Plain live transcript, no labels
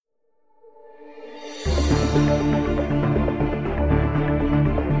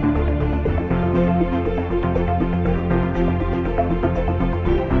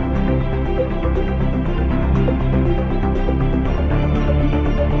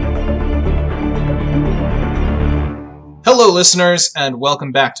Hello, listeners, and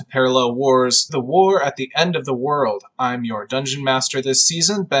welcome back to Parallel Wars, the war at the end of the world. I'm your Dungeon Master this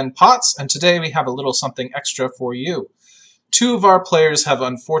season, Ben Potts, and today we have a little something extra for you. Two of our players have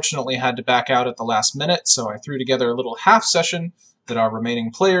unfortunately had to back out at the last minute, so I threw together a little half session that our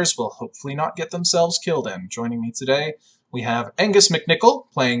remaining players will hopefully not get themselves killed in. Joining me today, we have Angus McNichol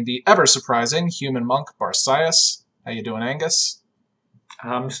playing the ever-surprising human monk Barsias. How you doing, Angus?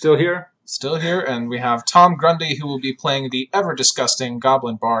 I'm still here. Still here, and we have Tom Grundy, who will be playing the ever-disgusting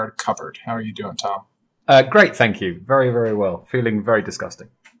Goblin Bard Cupboard. How are you doing, Tom? Great, thank you. Very, very well. Feeling very disgusting.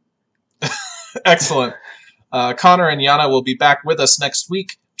 Excellent. Connor and Yana will be back with us next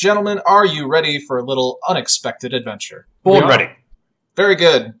week. Gentlemen, are you ready for a little unexpected adventure? Born ready. Very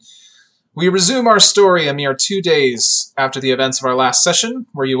good. We resume our story a mere 2 days after the events of our last session,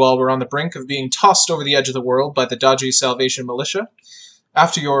 where you all were on the brink of being tossed over the edge of the world by the dodgy Salvation Militia.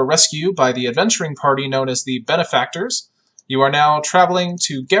 After your rescue by the adventuring party known as the Benefactors, you are now traveling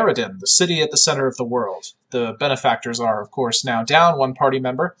to Garradin, the city at the center of the world. The Benefactors are, of course, now down one party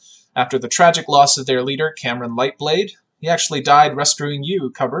member after the tragic loss of their leader, Cameron Lightblade. He actually died rescuing you,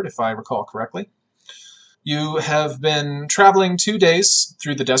 Cupboard, if I recall correctly. You have been traveling 2 days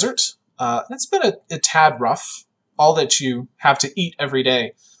through the desert. It's been a tad rough. All that you have to eat every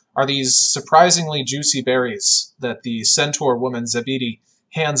day are these surprisingly juicy berries that the centaur woman Zabidi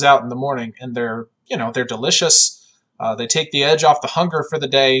hands out in the morning, and they're delicious. They take the edge off the hunger for the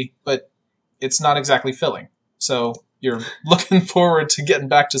day, but it's not exactly filling. So you're looking forward to getting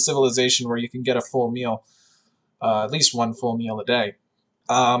back to civilization where you can get a full meal, at least one full meal a day.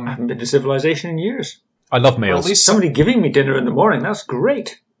 I haven't been to civilization in years. I love meals. Or at least Somebody giving me dinner in the morning, that's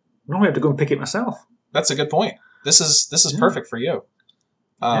great. Normally I have to go and pick it myself. That's a good point. This is perfect for you.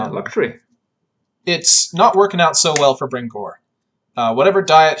 Luxury. It's not working out so well for Bringor. Whatever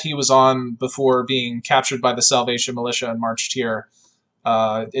diet he was on before being captured by the Salvation Militia and marched here,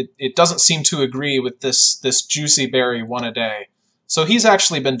 it doesn't seem to agree with this juicy berry one a day. So he's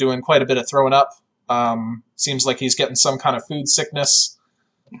actually been doing quite a bit of throwing up. Seems like he's getting some kind of food sickness.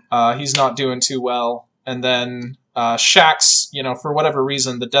 He's not doing too well. And then Shax, for whatever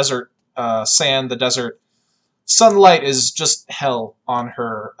reason, the desert sand, the desert sunlight is just hell on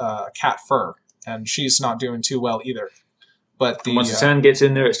her cat fur, and she's not doing too well either. But Once the sand gets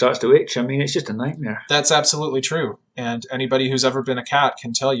in there, it starts to itch. I mean, it's just a nightmare. That's absolutely true, and anybody who's ever been a cat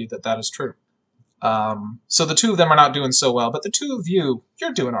can tell you that is true. So the two of them are not doing so well, but the two of you're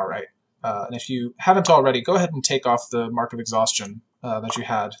doing all right. And if you haven't already, go ahead and take off the mark of exhaustion that you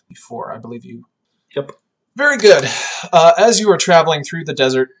had before. I believe you. Yep. Very good. As you are traveling through the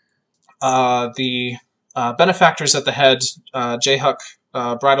desert, the Benefactors at the head, Jayhuck,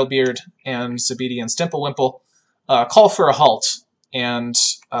 Bridlebeard, and Zabidi and Stimplewimple, call for a halt, and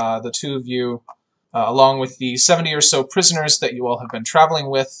the two of you, along with the 70 or so prisoners that you all have been traveling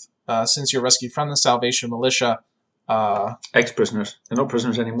with since your rescue from the Salvation Militia. Ex-prisoners. They're not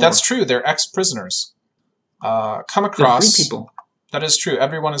prisoners anymore. That's true, they're ex-prisoners. Come across... They're free people. That is true,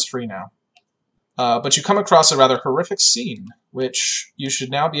 everyone is free now. But you come across a rather horrific scene, which you should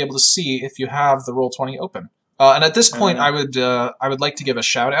now be able to see if you have the Roll20 open. And at this point, I would like to give a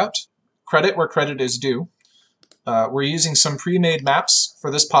shout-out. Credit where credit is due. We're using some pre-made maps for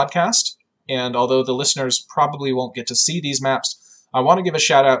this podcast, and although the listeners probably won't get to see these maps, I want to give a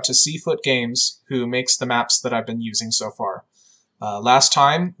shout-out to Seafoot Games, who makes the maps that I've been using so far. Last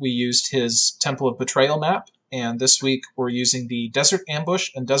time, we used his Temple of Betrayal map, and this week we're using the Desert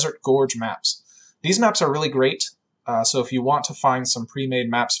Ambush and Desert Gorge maps. These maps are really great, so if you want to find some pre-made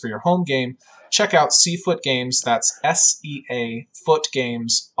maps for your home game, check out Seafoot Games, that's S-E-A, Foot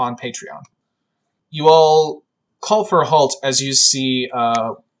Games, on Patreon. You all call for a halt as you see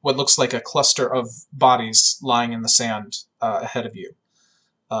what looks like a cluster of bodies lying in the sand ahead of you.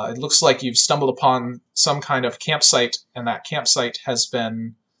 It looks like you've stumbled upon some kind of campsite, and that campsite has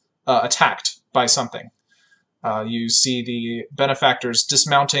been attacked by something. You see the Benefactors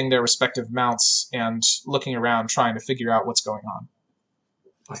dismounting their respective mounts and looking around, trying to figure out what's going on.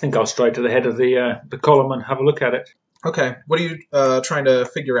 I think I'll stride to the head of the column and have a look at it. Okay, what are you trying to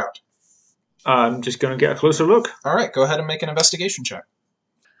figure out? I'm just going to get a closer look. All right, go ahead and make an investigation check.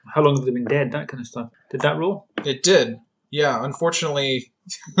 How long have they been dead? That kind of stuff. Did that roll? It did. Yeah, unfortunately...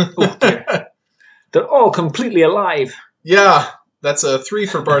 Oh, dear. They're all completely alive. Yeah, that's a 3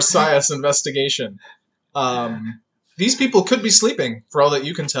 for Barsias investigation. These people could be sleeping, for all that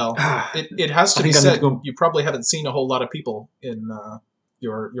you can tell. It has to be said, you probably haven't seen a whole lot of people in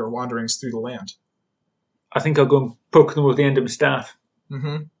your wanderings through the land. I think I'll go and poke them with the end of my staff.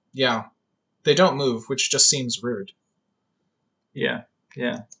 Mm-hmm. Yeah. They don't move, which just seems rude. Yeah.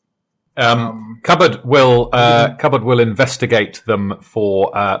 Cupboard will investigate them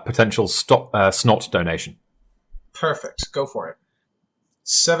for potential snot donation. Perfect. Go for it.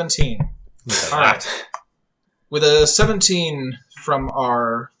 17. All right. With a 17 from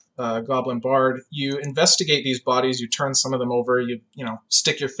our Goblin Bard, you investigate these bodies. You turn some of them over. You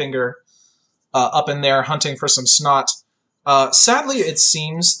stick your finger up in there, hunting for some snot. Sadly, it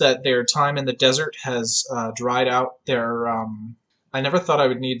seems that their time in the desert has dried out. Their I never thought I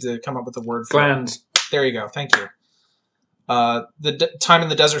would need to come up with a word for glands. There you go. Thank you. Time in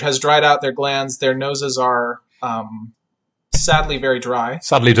the desert has dried out their glands. Their noses are sadly very dry.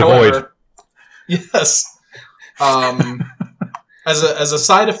 Sadly devoid. However, yes. As a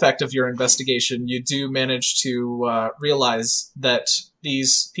side effect of your investigation, you do manage to realize that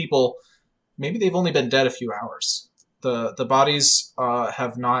these people, maybe they've only been dead a few hours. The bodies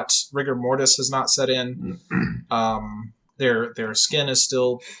have not, rigor mortis has not set in. Their skin is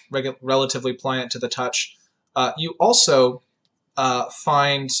still relatively pliant to the touch. You also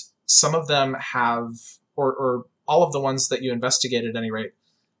find some of them have, or all of the ones that you investigated at any rate,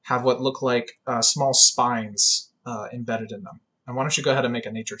 have what look like small spines embedded in them. And why don't you go ahead and make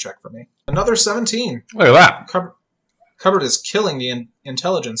a nature check for me? Another 17. Look at that. Cupboard is killing the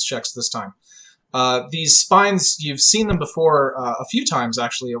intelligence checks this time. These spines, you've seen them before a few times,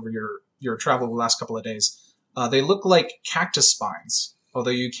 actually, over your travel the last couple of days. They look like cactus spines,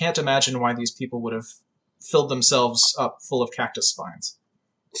 although you can't imagine why these people would have filled themselves up full of cactus spines.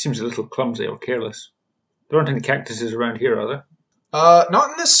 Seems a little clumsy or careless. There aren't any cactuses around here, are there?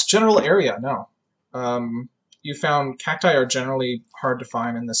 Not in this general area, no. You found cacti are generally hard to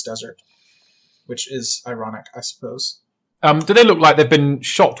find in this desert, which is ironic, I suppose. Do they look like they've been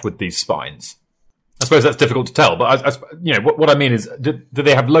shot with these spines? I suppose that's difficult to tell, but what I mean is, do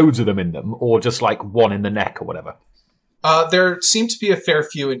they have loads of them in them, or just like one in the neck or whatever? There seem to be a fair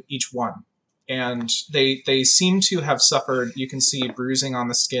few in each one, and they seem to have suffered, you can see bruising on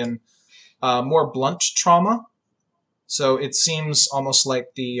the skin, more blunt trauma. So it seems almost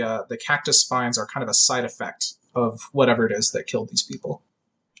like the cactus spines are kind of a side effect of whatever it is that killed these people.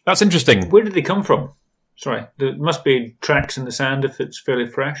 That's interesting. Where did they come from? Sorry, there must be tracks in the sand if it's fairly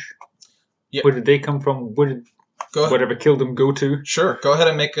fresh. Yeah. Where did they come from? Where did whatever killed them go to? Sure, go ahead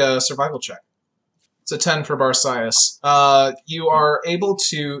and make a survival check. It's a 10 for Barcias. You are able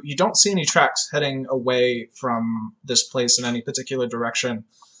to... You don't see any tracks heading away from this place in any particular direction.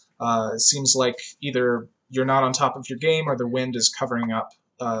 It seems like either you're not on top of your game or the wind is covering up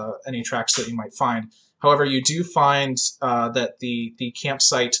any tracks that you might find. However, you do find that the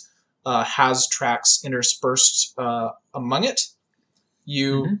campsite has tracks interspersed among it.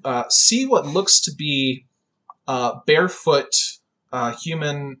 You see what looks to be barefoot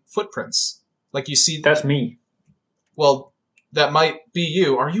human footprints. Like you see... That's me. Well, that might be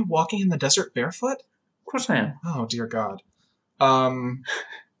you. Are you walking in the desert barefoot? Of course I am. Oh, dear God.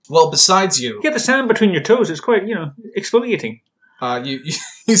 Well, besides you... You get the sand between your toes. It's quite, exfoliating.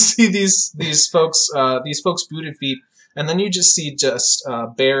 You see these folks booted feet, and then you just see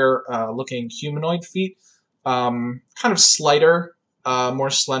bare looking humanoid feet, kind of slighter, more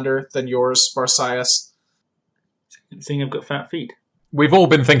slender than yours, Barcias. Seeing I've got fat feet. We've all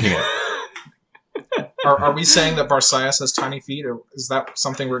been thinking it. Are we saying that Barcias has tiny feet, or is that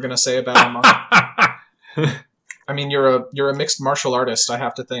something we're going to say about him? I mean, you're a mixed martial artist, I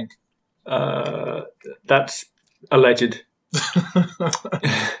have to think. That's alleged.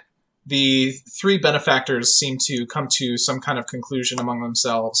 The three benefactors seem to come to some kind of conclusion among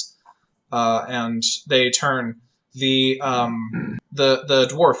themselves, and they turn. The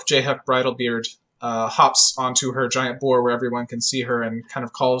dwarf, Jahek Bridlebeard, hops onto her giant boar where everyone can see her and kind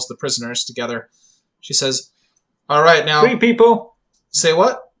of calls the prisoners together. She says, "All right, now... Free people!" Say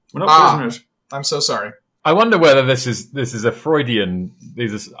what? We're not prisoners. I'm so sorry. I wonder whether this is a Freudian...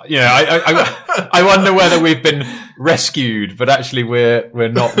 I wonder whether we've been rescued, but actually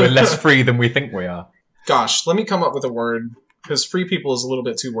we're not. We're less free than we think we are. Gosh, let me come up with a word, because free people is a little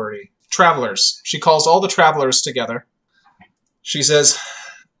bit too wordy. Travelers. She calls all the travelers together. She says,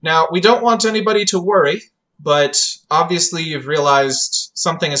 "Now, we don't want anybody to worry, but obviously you've realized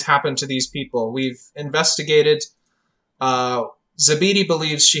something has happened to these people. We've investigated. Zabidi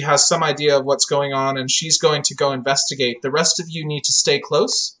believes she has some idea of what's going on, and she's going to go investigate. The rest of you need to stay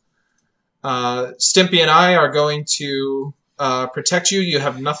close. Stimpy and I are going to protect you. You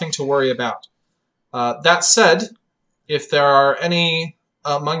have nothing to worry about. That said, if there are any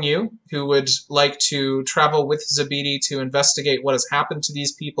among you who would like to travel with Zabidi to investigate what has happened to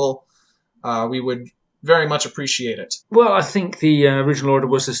these people, we would very much appreciate it." Well, I think the original order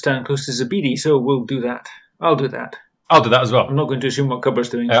was to stand close to Zabidi, so we'll do that. I'll do that. I'll do that as well. I'm not going to assume what Cupboard's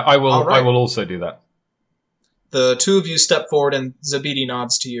doing. I will. All right. I will also do that. The two of you step forward, and Zabidi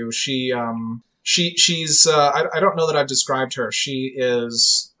nods to you. She's. I don't know that I've described her. She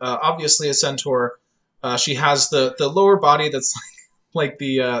is obviously a centaur. She has the lower body that's like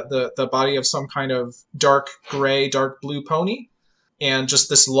the body of some kind of dark gray, dark blue pony, and just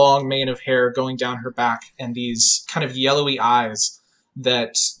this long mane of hair going down her back, and these kind of yellowy eyes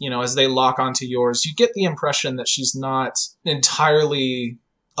that, as they lock onto yours, you get the impression that she's not entirely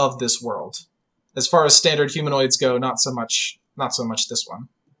of this world. As far as standard humanoids go, not so much this one.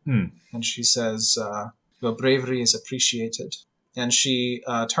 And she says, your bravery is appreciated. And she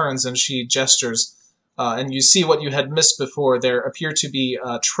turns and she gestures, and you see what you had missed before. There appear to be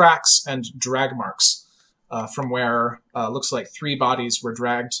tracks and drag marks from where looks like 3 bodies were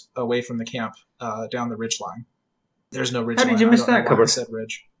dragged away from the camp down the ridgeline. There's no ridgeline. How did you miss that, Cupboard? I said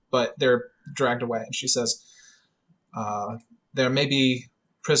ridge, but they're dragged away. And she says, there may be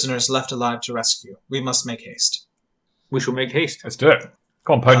prisoners left alive to rescue. We must make haste. We shall make haste. Let's do it.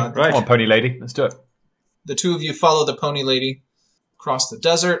 Come on, pony. right. Come on, pony lady. Let's do it. The two of you follow the pony lady across the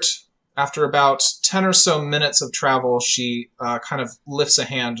desert. After about 10 or so minutes of travel, she kind of lifts a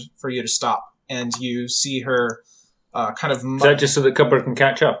hand for you to stop. And you see her kind of... Is that just so the Cupboard can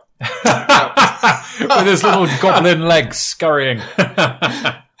catch up? With his little goblin legs scurrying.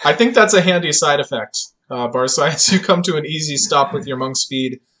 I think that's a handy side effect, Barsai, as you come to an easy stop with your monk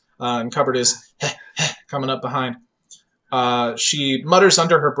speed, and Cupboard is coming up behind. She mutters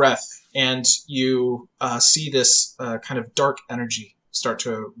under her breath, and you see this kind of dark energy start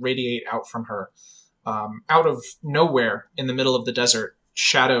to radiate out from her. Out of nowhere, in the middle of the desert,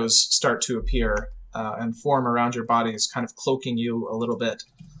 shadows start to appear and form around your bodies, kind of cloaking you a little bit.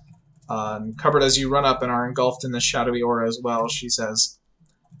 And Cupboard, as you run up and are engulfed in this shadowy aura as well, she says,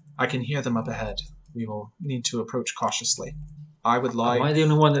 I can hear them up ahead. We will need to approach cautiously. I would lie... Am I the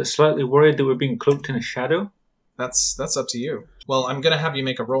only one that's slightly worried that we're being cloaked in a shadow? That's up to you. Well, I'm going to have you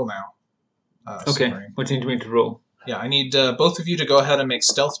make a roll now. Okay, Submarine. what do you need me to roll? Yeah, I need both of you to go ahead and make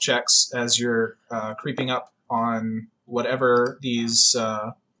stealth checks as you're creeping up on whatever these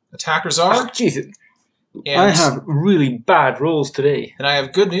attackers Oh, are. Jesus. And, I have really bad rolls today. and I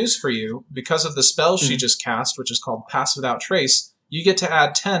have good news for you. Because of the spell she just cast, which is called Pass Without Trace, you get to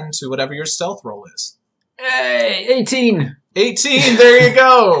add 10 to whatever your stealth roll is. Hey, 18! 18! There you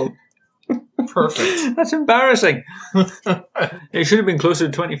go! Perfect. That's embarrassing. It should have been closer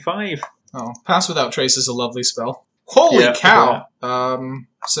to 25. Oh, Pass Without Trace is a lovely spell. Holy Yeah, cow!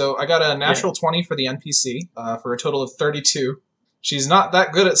 So I got a natural 20 for the NPC, for a total of 32. She's not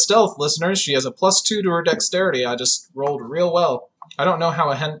that good at stealth, listeners. She has a +2 to her dexterity. I just rolled real well. I don't know how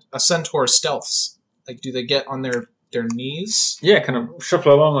a centaur stealths. Like, do they get on their knees? Yeah, kind of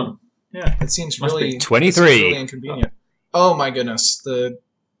shuffle along on. Yeah. It seems Must be really 23. really inconvenient. Oh my goodness.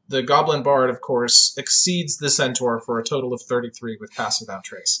 The Goblin Bard, of course, exceeds the Centaur for a total of 33 with Pass Without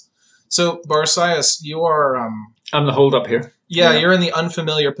Trace. So, Barsias, you are... I'm the hold up here. Yeah, you're in the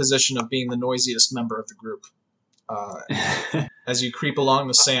unfamiliar position of being the noisiest member of the group. As you creep along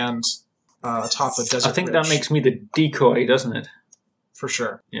the sand atop a desert I think ridge. that makes me the decoy, doesn't it? For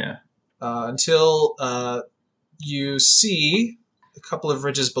sure. Yeah. Until you see, a couple of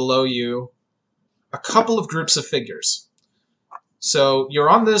ridges below you, a couple of groups of figures. So you're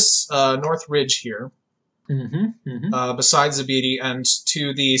on this north ridge here, besides Zabidi, and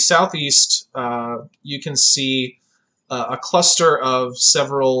to the southeast, you can see a cluster of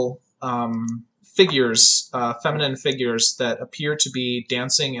several figures, feminine figures that appear to be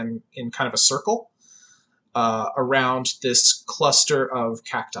dancing in kind of a circle around this cluster of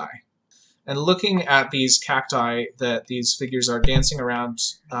cacti. And looking at these cacti that these figures are dancing around,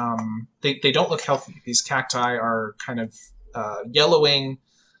 they don't look healthy. These cacti are kind of yellowing.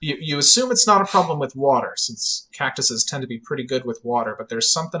 You assume it's not a problem with water, since cactuses tend to be pretty good with water, but there's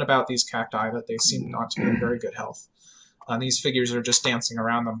something about these cacti that they seem not to be in very good health. And these figures are just dancing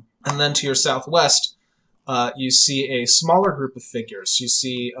around them. And then to your southwest, you see a smaller group of figures. You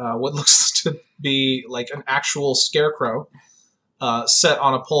see what looks to be like an actual scarecrow set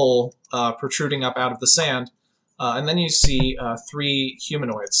on a pole protruding up out of the sand. And then you see 3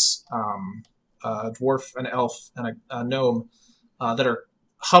 humanoids, a dwarf, an elf, and a gnome that are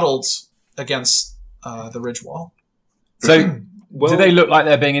huddled against the ridge wall. So, Well, do they look like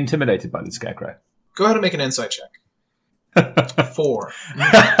they're being intimidated by the scarecrow? Go ahead and make an insight check. 4.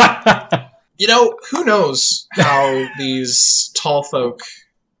 Who knows how these tall folk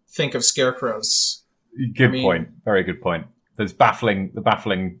think of scarecrows? Good point. Very good point. The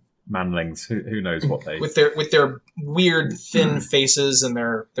baffling manlings. Who knows what they... With their weird thin faces and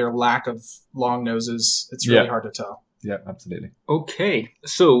their lack of long noses, it's really hard to tell. Yeah, absolutely. Okay,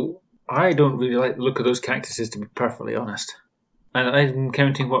 so I don't really like the look of those cactuses, to be perfectly honest. And I'm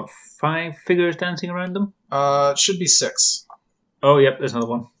counting, 5 figures dancing around them? It should be 6. Oh, yep, there's another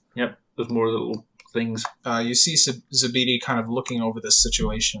one. Yep, there's more little things. You see Zabidi kind of looking over this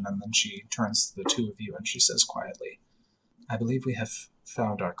situation, and then she turns to the two of you and she says quietly, I believe we have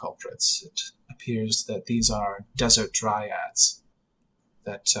found our culprits. It appears that these are desert dryads.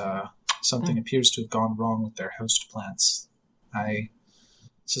 That something appears to have gone wrong with their host plants. I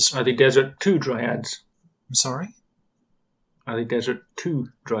suspect... Are they Desert 2 dryads? I'm sorry? Are they Desert 2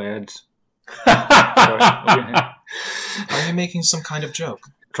 dryads? Sorry. Okay. Are you making some kind of joke?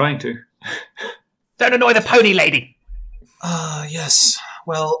 Trying to. Don't annoy the pony lady! Yes.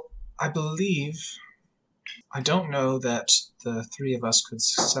 Well, I believe... I don't know that the three of us could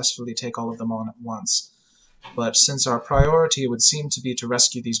successfully take all of them on at once, but since our priority would seem to be to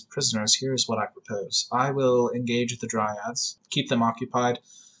rescue these prisoners, here's what I propose. I will engage the dryads, keep them occupied.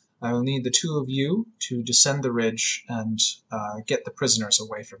 I will need the two of you to descend the ridge and get the prisoners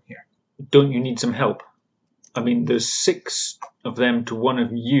away from here. Don't you need some help? I mean, there's 6 of them to 1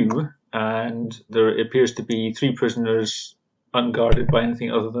 of you, and there appears to be 3 prisoners unguarded by anything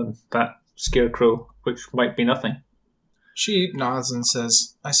other than that scarecrow, which might be nothing. She nods and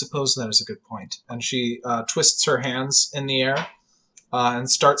says, I suppose that is a good point. And she twists her hands in the air and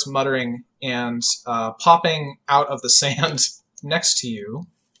starts muttering, and popping out of the sand next to you,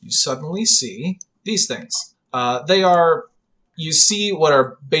 you suddenly see these things. You see what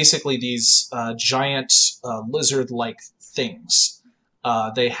are basically these giant lizard-like things.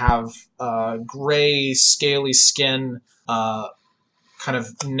 They have gray, scaly skin, kind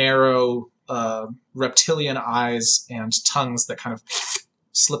of narrow reptilian eyes, and tongues that kind of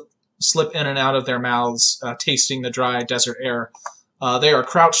slip in and out of their mouths, tasting the dry desert air. They are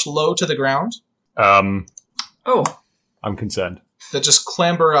crouched low to the ground. Oh. I'm concerned. That just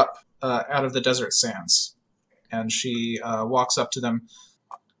clamber up out of the desert sands. And she walks up to them,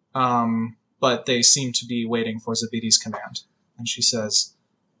 but they seem to be waiting for Zabidi's command. And she says,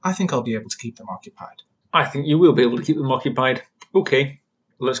 I think I'll be able to keep them occupied. I think you will be able to keep them occupied. Okay,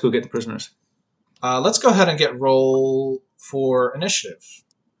 let's go get the prisoners. Let's go ahead and get roll for initiative.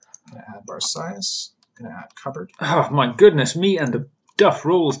 I'm going to add Barsias. I'm going to add Cupboard. Oh, my goodness, me and the duff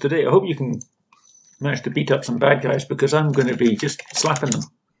rolls today. I hope you can manage to beat up some bad guys, because I'm going to be just slapping them.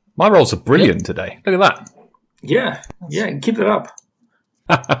 My rolls are brilliant today. Look at that. Yeah, keep it up.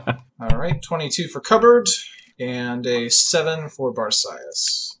 All right, 22 for Cupboard, and a 7 for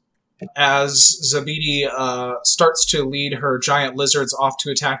Barsias. As Zabidi starts to lead her giant lizards off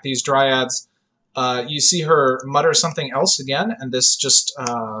to attack these dryads, you see her mutter something else again, and this just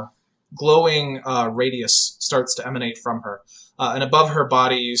glowing radius starts to emanate from her. And above her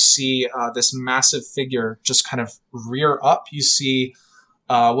body, you see this massive figure just kind of rear up. You see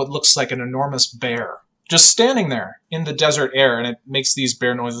what looks like an enormous bear just standing there in the desert air, and it makes these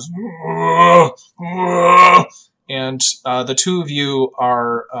bear noises. And the two of you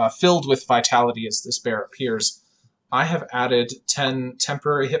are filled with vitality as this bear appears. I have added 10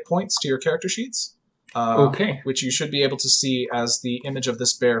 temporary hit points to your character sheets. Okay. Which you should be able to see as the image of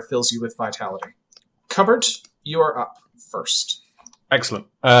this bear fills you with vitality. Cupboard, you are up first. Excellent.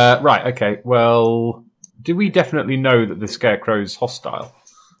 Right, okay. Well, do we definitely know that the Scarecrow's hostile?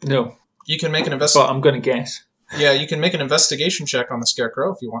 No. You can make an But I'm going to guess. Yeah, you can make an investigation check on the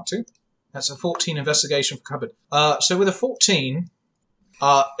Scarecrow if you want to. That's a 14 investigation for Cupboard. So with a 14,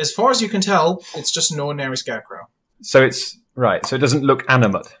 as far as you can tell, it's just an ordinary Scarecrow. So it's... Right, so it doesn't look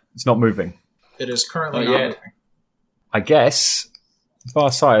animate. It's not moving. It is currently not moving. I guess,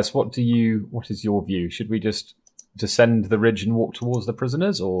 Barsias, what is your view? Should we just descend the ridge and walk towards the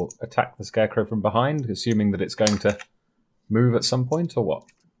prisoners, or attack the Scarecrow from behind, assuming that it's going to move at some point, or what?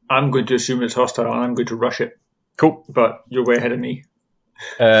 I'm going to assume it's hostile, and I'm going to rush it. Cool. But you're way ahead of me.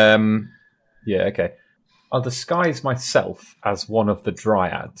 Yeah, okay. I'll disguise myself as one of the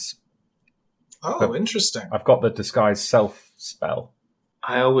dryads. Oh, interesting. I've got the disguise self spell.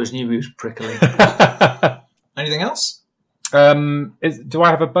 I always knew he was prickly. Anything else? Do I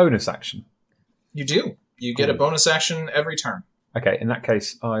have a bonus action? You do. You get a bonus action every turn. Okay, in that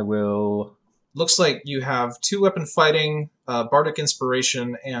case, I will... Looks like you have 2-weapon fighting, Bardic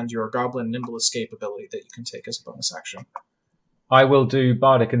Inspiration, and your Goblin Nimble Escape ability that you can take as a bonus action. I will do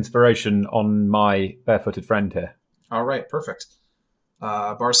Bardic Inspiration on my barefooted friend here. All right, perfect.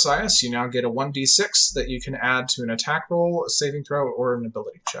 Barsias, you now get a 1d6 that you can add to an attack roll, a saving throw, or an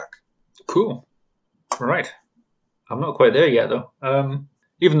ability check. Cool. All right. I'm not quite there yet, though.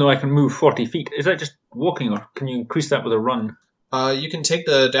 Even though I can move 40 feet, is that just walking, or can you increase that with a run? You can take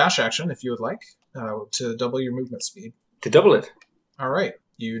the dash action if you would like. to double your movement speed. To double it. All right.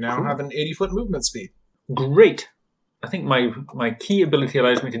 You now Cool. have an 80-foot movement speed. Great. I think my key ability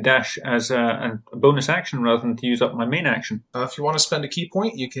allows me to dash as a bonus action rather than to use up my main action. If you want to spend a key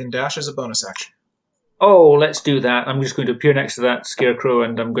point, you can dash as a bonus action. Oh, let's do that. I'm just going to appear next to that scarecrow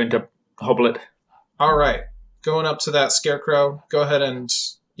and I'm going to hobble it. All right. Going up to that scarecrow, go ahead and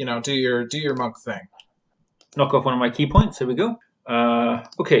do your monk thing. Knock off one of my key points. There we go.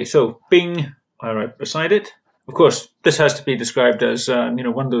 Okay, so bing. All right, beside it. Of course, this has to be described as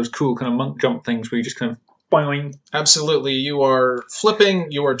one of those cool kind of monk jump things where you just kind of boing. Absolutely. You are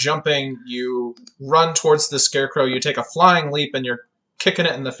flipping, you are jumping, you run towards the scarecrow, you take a flying leap, and you're kicking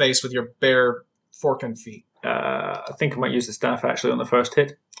it in the face with your bare fork and feet. I think I might use the staff actually on the first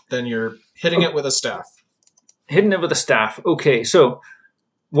hit. Then you're hitting it with a staff. Hitting it with a staff. Okay, so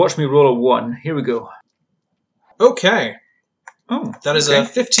watch me roll a 1. Here we go. Okay. Oh, That is okay. a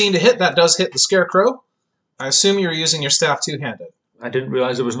 15 to hit. That does hit the scarecrow. I assume you're using your staff two-handed. I didn't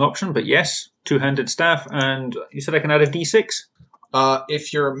realize there was an option, but yes, two-handed staff, and you said I can add a d6?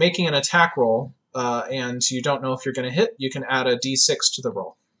 If you're making an attack roll and you don't know if you're going to hit, you can add a d6 to the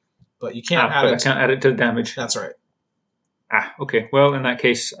roll. But you can't add but it. I can't add it to the damage. That's right. Okay. Well, in that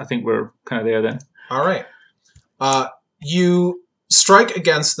case, I think we're kind of there then. All right. You strike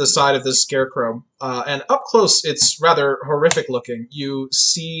against the side of this scarecrow, and up close, it's rather horrific looking. You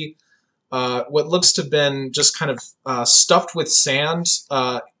see what looks to have been just kind of stuffed with sand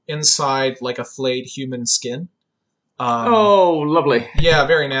inside like a flayed human skin. Oh, lovely. Yeah,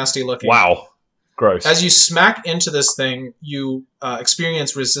 very nasty looking. Wow. Gross. As you smack into this thing, you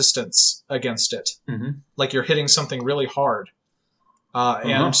experience resistance against it. Mm-hmm. Like you're hitting something really hard.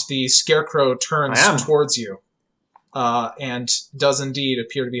 And the scarecrow turns I am. towards you and does indeed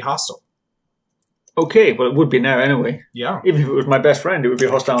appear to be hostile. Okay, well, it would be now anyway. Yeah, Even if it was my best friend, it would be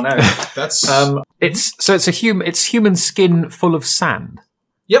hostile now. that's... It's human skin full of sand.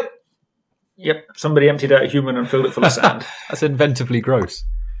 Yep. Yep, somebody emptied out a human and filled it full of sand. That's inventively gross.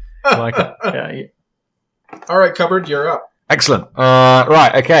 I like it. Yeah. All right, Cupboard, you're up. Excellent.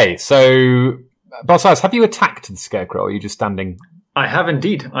 Right, okay. So, Balsias, have you attacked the scarecrow, or are you just standing? I have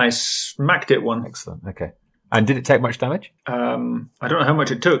indeed. I smacked it one. Excellent, okay. And did it take much damage? I don't know how much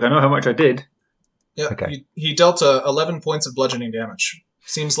it took. I know how much I did. Yeah, Okay. he dealt 11 points of bludgeoning damage.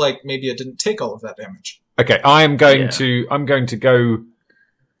 Seems like maybe it didn't take all of that damage. Okay, I'm going Yeah. to go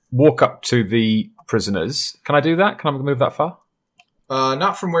walk up to the prisoners. Can I do that? Can I move that far?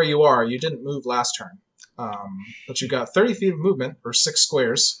 Not from where you are. You didn't move last turn. But you got 30 feet of movement, or 6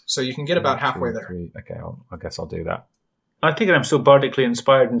 squares, so you can get about 1, 2, halfway there. 3. Okay, I guess I'll do that. I think I'm still bardically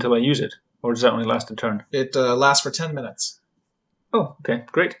inspired until I use it. Or does that only last a turn? It lasts for 10 minutes. Oh, okay.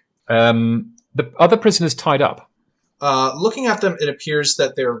 Great. The other prisoners tied up. Looking at them, it appears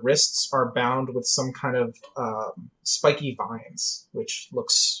that their wrists are bound with some kind of spiky vines, which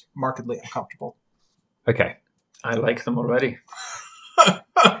looks markedly uncomfortable. Okay. I like them already.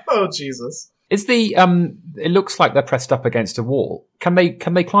 Oh, Jesus. Is the it looks like they're pressed up against a wall. Can they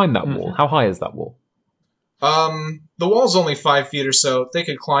climb that wall? How high is that wall? The wall's only 5 feet or so. They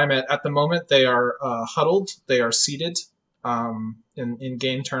could climb it. At the moment, they are huddled. They are seated. In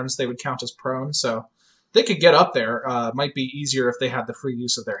game terms, they would count as prone, so they could get up there. Might be easier if they had the free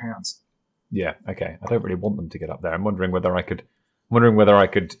use of their hands. Yeah, okay. I don't really want them to get up there. I'm wondering whether I could.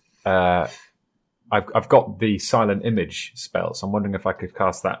 I've got the silent image spell, so I'm wondering if I could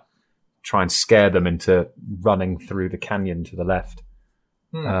cast that, try and scare them into running through the canyon to the left,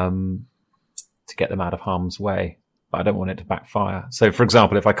 to get them out of harm's way. But I don't want it to backfire. So, for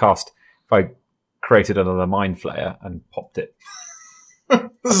example, if I created another mind flayer and popped it.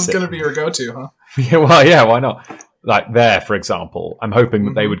 This is going to be your go-to, huh? Yeah, well, yeah, why not? Like there, for example, I'm hoping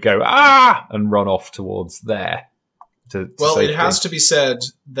that they would go, and run off towards there. Well, it has to be said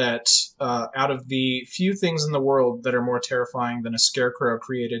that out of the few things in the world that are more terrifying than a scarecrow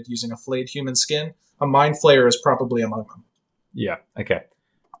created using a flayed human skin, a mind flayer is probably among them. Yeah, okay.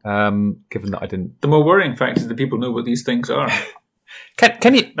 Given that I didn't... The more worrying fact is that people know what these things are.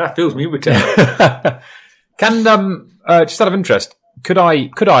 Can you... That fills me with terror. Just out of interest, could I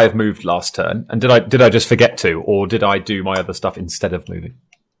have moved last turn? And did I just forget to, or did I do my other stuff instead of moving?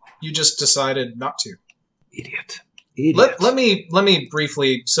 You just decided not to. Idiot. Let me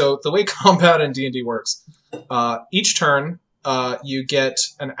briefly. So the way combat in D&D works, each turn you get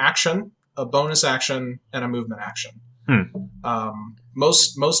an action, a bonus action, and a movement action.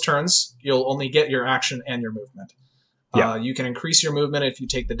 Most turns you'll only get your action and your movement. Yeah. You can increase your movement if you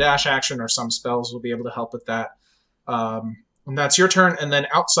take the dash action, or some spells will be able to help with that. And that's your turn. And then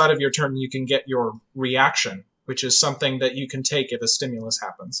outside of your turn, you can get your reaction, which is something that you can take if a stimulus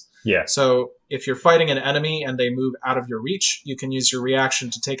happens. Yeah. So if you're fighting an enemy and they move out of your reach, you can use your reaction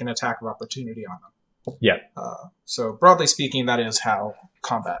to take an attack of opportunity on them. Yeah. So broadly speaking, that is how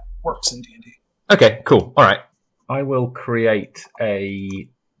combat works in D&D. Okay, cool. All right. I will create a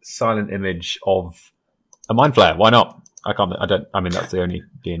silent image of a mind flayer. Why not? I mean, that's the only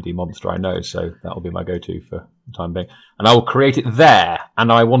D&D monster I know, so that'll be my go-to for the time being. And I will create it there,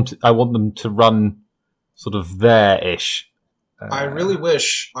 and I want them to run sort of there-ish. I really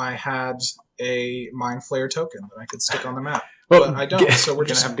wish I had a Mind Flayer token that I could stick on the map. Well, but I don't, so we're We're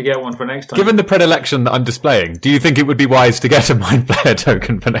going to have to get one for next time. Given the predilection that I'm displaying, do you think it would be wise to get a Mind Flayer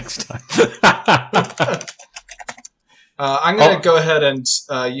token for next time? I'm going to go ahead and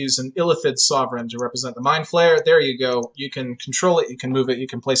use an Illithid Sovereign to represent the Mind Flayer. There you go. You can control it, you can move it, you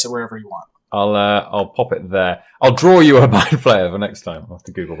can place it wherever you want. I'll pop it there. I'll draw you a Mind Flayer for next time. I'll have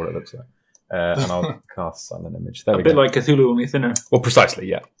to Google what it looks like. And I'll cast silent image. There we bit go. like Cthulhu, only thinner. Well, precisely,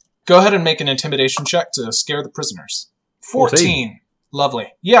 yeah. Go ahead and make an intimidation check to scare the prisoners. 14. 14.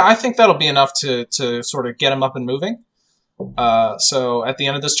 Lovely. Yeah, I think that'll be enough to sort of get them up and moving. So at the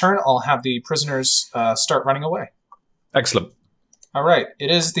end of this turn, I'll have the prisoners start running away. Excellent. All right.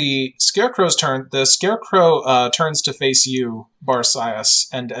 It is the Scarecrow's turn. The Scarecrow turns to face you, Barsias,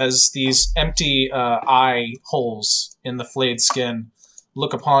 and as these empty eye holes in the flayed skin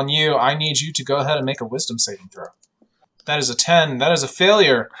look upon you, I need you to go ahead and make a wisdom saving throw. That is a 10. That is a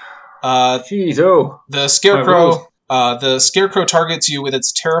failure. Jeez, oh. The Scarecrow targets you with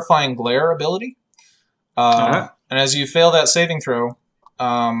its terrifying glare ability. And as you fail that saving throw,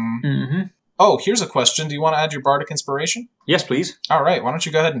 Oh, here's a question. Do you want to add your Bardic Inspiration? Yes, please. All right, why don't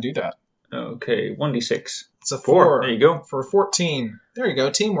you go ahead and do that? Okay, 1d6. It's a 4. There you go. For 14. There you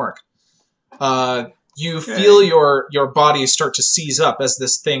go, teamwork. You feel your body start to seize up as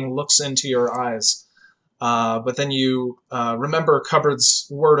this thing looks into your eyes. But then you remember Cupboard's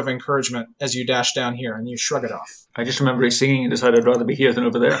word of encouragement as you dash down here, and you shrug it off. I just remember he singing and decided I'd rather be here than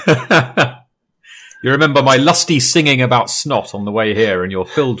over there. You remember my lusty singing about snot on the way here, and you're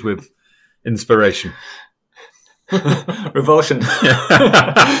filled with inspiration. Revulsion.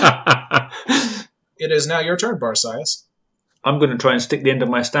 It is now your turn, Barsias. I'm going to try and stick the end of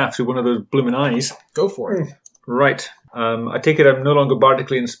my staff through one of those blooming eyes. Go for it. Right. I take it I'm no longer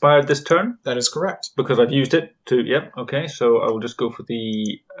bardically inspired this turn? That is correct. Because I've used it to... Yep, okay. So I will just go for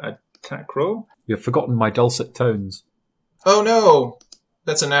the attack roll. You've forgotten my dulcet tones. Oh, no.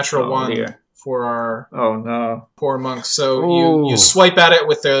 That's a natural 1 dear. For our no. poor monk. So you swipe at it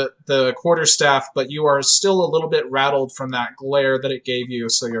with the quarterstaff, but you are still a little bit rattled from that glare that it gave you,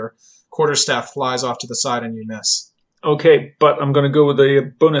 so your quarterstaff flies off to the side and you miss. Okay, but I'm going to go with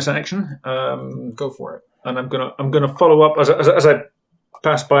the bonus action. Go for it. And I'm gonna follow up as I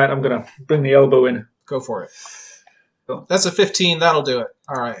pass by it. I'm gonna bring the elbow in. Go for it. Cool. That's a 15. That'll do it.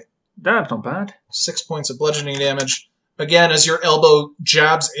 All right. That's not bad. 6 points of bludgeoning damage. Again, as your elbow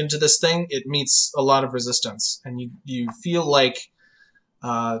jabs into this thing, it meets a lot of resistance, and you feel like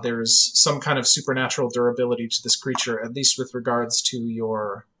there's some kind of supernatural durability to this creature, at least with regards to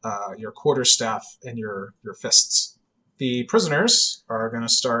your quarterstaff and your fists. The prisoners are going to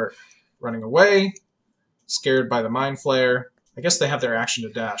start running away, scared by the Mind Flayer. I guess they have their action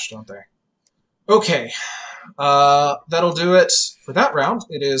to dash, don't they? Okay. That'll do it for that round.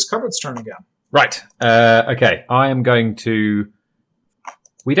 It is Cupboard's turn again. Right. Okay. I am going to...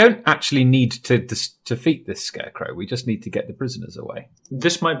 We don't actually need to defeat this scarecrow. We just need to get the prisoners away.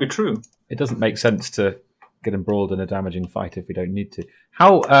 This might be true. It doesn't make sense to get embroiled in a damaging fight if we don't need to.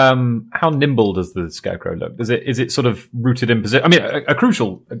 How nimble does the scarecrow look? Is it sort of rooted in position? I mean, a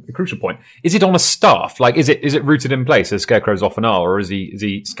crucial point. Is it on a staff? Like, is it rooted in place as scarecrows often are, or is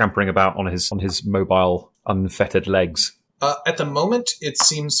he scampering about on his mobile, unfettered legs? At the moment, it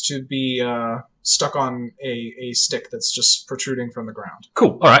seems to be stuck on a stick that's just protruding from the ground.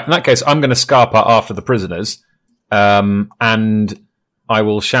 Cool. All right. In that case, I'm going to scarper after the prisoners, and I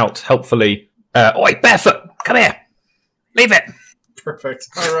will shout helpfully, "Oi, Barefoot! Come here! Leave it!" Perfect.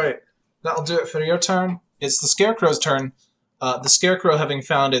 All right. That'll do it for your turn. It's the Scarecrow's turn. The Scarecrow, having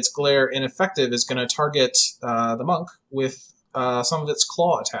found its glare ineffective, is going to target the monk with some of its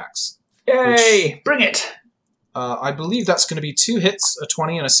claw attacks. Yay! Bring it! I believe that's going to be 2 hits, a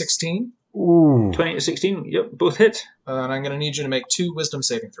 20 and a 16. Ooh. 20 to 16, yep, both hit. And I'm going to need you to make 2 wisdom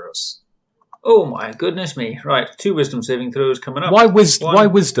saving throws. Oh my goodness me. Right, 2 wisdom saving throws coming up. Why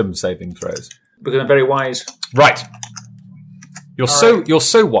wisdom saving throws? Because I'm very wise. Right. You're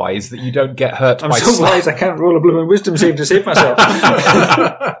so wise that you don't get hurt I'm by so wise I can't roll a blooming wisdom save to save myself.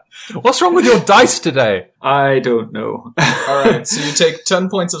 What's wrong with your dice today? I don't know. All right, so you take 10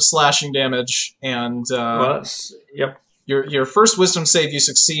 points of slashing damage, and Well, that's... Yep. your first wisdom save you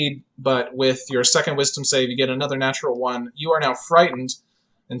succeed, but with your second wisdom save you get another natural 1. You are now frightened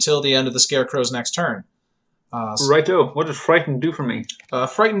until the end of the Scarecrow's next turn. Righto. What does frightened do for me? A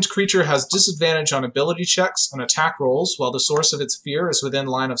frightened creature has disadvantage on ability checks and attack rolls while the source of its fear is within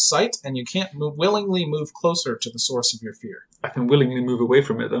line of sight, and you can't willingly move closer to the source of your fear. I can willingly move away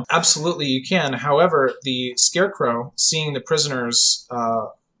from it, though. Absolutely, you can. However, the Scarecrow, seeing the prisoners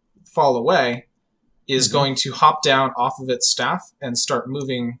fall away, is going to hop down off of its staff and start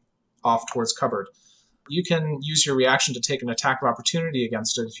moving off towards Cupboard. You can use your reaction to take an attack of opportunity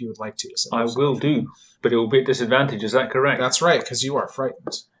against it if you would like to. So I will do, but it will be at disadvantage. Is that correct? That's right, because you are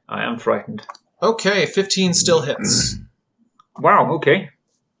frightened. I am frightened. Okay, 15 still hits. Wow, okay.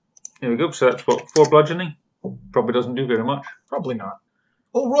 There we go. So that's what, 4 bludgeoning? Probably doesn't do very much. Probably not.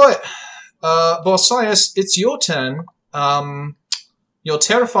 All right, Borsias, it's your turn. You're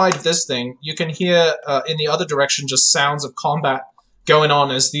terrified of this thing. You can hear in the other direction just sounds of combat going on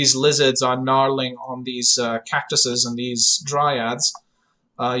as these lizards are gnarling on these cactuses and these dryads.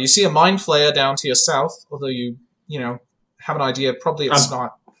 You see a mind flayer down to your south, although you have an idea. Probably it's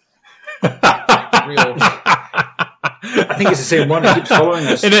not real. I think it's the same one that keeps following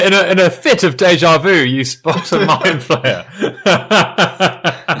us. In a fit of deja vu, you spot a mind flayer.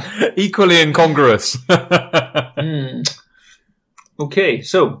 Equally incongruous. Okay,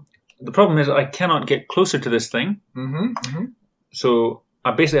 so the problem is I cannot get closer to this thing. So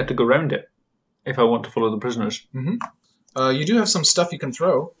I basically have to go around it if I want to follow the prisoners. You do have some stuff you can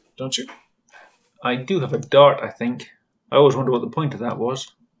throw, don't you? I do have a dart, I think. I always wonder what the point of that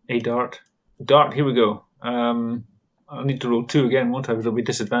was. A dart. Dart, here we go. I'll need to roll 2 again, won't I? It'll be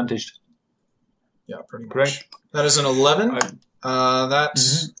disadvantaged. Yeah, pretty much. Correct. That is an 11. I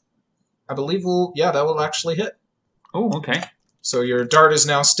believe that will actually hit. Oh, okay. So your dart is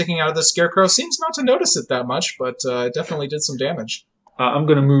now sticking out of the Scarecrow. Seems not to notice it that much, but it definitely did some damage. I'm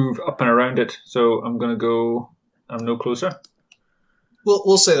going to move up and around it, so I'm going to go... I'm no closer.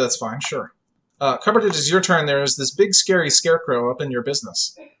 We'll say that's fine, sure. Cupboard, it is your turn. There is this big, scary Scarecrow up in your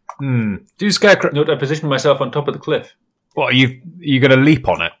business. Do Scarecrow... Note, I positioned myself on top of the cliff. What, are you going to leap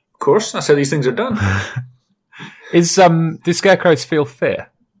on it? Of course, that's how these things are done. Do Scarecrows feel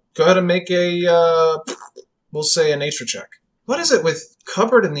fear? Go ahead and make we'll say a nature check. What is it with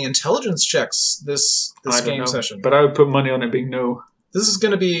Cupboard and the intelligence checks this game session? But I would put money on it being no. This is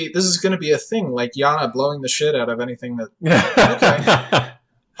gonna be a thing, like Yana blowing the shit out of anything that. Okay.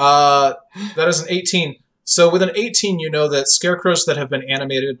 That is an 18. So with an 18, you know that scarecrows that have been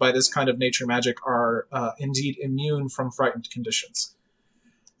animated by this kind of nature magic are indeed immune from frightened conditions.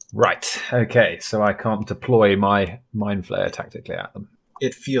 Right. Okay. So I can't deploy my mind flayer tactically at them.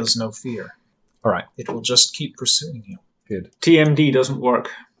 It feels no fear. All right. It will just keep pursuing you. Good. TMD doesn't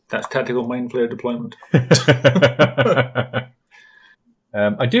work. That's tactical mind flayer deployment.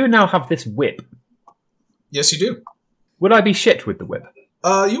 I do now have this whip. Yes, you do. Would I be shit with the whip?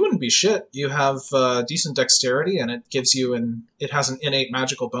 You wouldn't be shit. You have decent dexterity, and it gives you it has an innate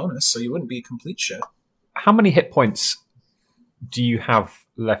magical bonus, so you wouldn't be complete shit. How many hit points do you have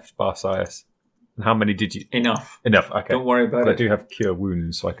left, Barsias? And how many did you... Enough. Okay. Don't worry about it. I do have cure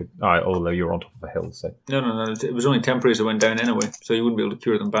wounds, so I could... although you're on top of a hill, so... No. It was only temporary, so it went down anyway, so you wouldn't be able to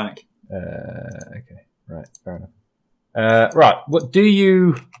cure them back. Okay. Right. Fair enough. Right. What do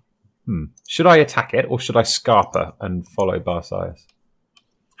you... Should I attack it, or should I Scarper and follow Barsias?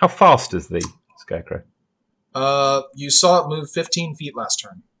 How fast is the Scarecrow? You saw it move 15 feet last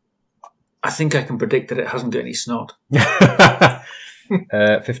turn. I think I can predict that it hasn't got any snot.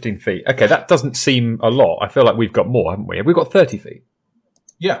 15 feet. Okay, that doesn't seem a lot. I feel like we've got more, haven't we? Have we got 30 feet?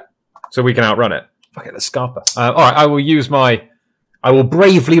 Yeah. So we can outrun it. Fuck it, let's Scarper. All right, I will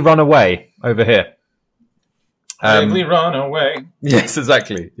bravely run away over here. Bravely run away. Yes,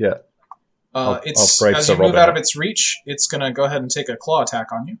 exactly. Yeah. I'll as you move out of its reach, it's going to go ahead and take a claw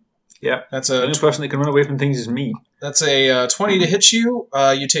attack on you. Yeah. That's the only person that can run away from things is me. That's a 20 to hit you.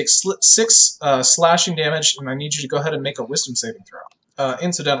 You take 6 slashing damage, and I need you to go ahead and make a wisdom saving throw.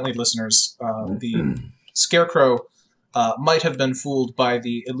 Incidentally, listeners, the Scarecrow might have been fooled by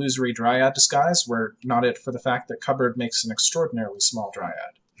the illusory dryad disguise, were not it for the fact that Cupboard makes an extraordinarily small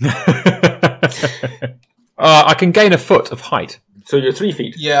dryad. I can gain a foot of height. So you're 3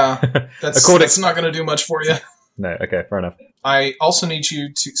 feet. Yeah, that's not going to do much for you. No, okay, fair enough. I also need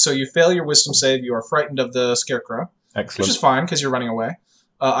you to... So you fail your wisdom save. You are frightened of the Scarecrow. Excellent. Which is fine, because you're running away.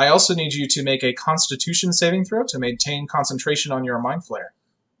 I also need you to make a Constitution saving throw to maintain concentration on your Mind Flayer.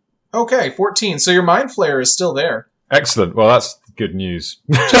 Okay, 14. So your Mind Flayer is still there. Excellent. Well, that's good news.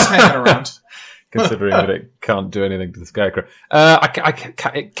 Just hanging around. Considering that it can't do anything to the scarecrow.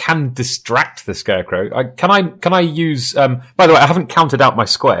 It can distract the scarecrow. Can I use? By the way, I haven't counted out my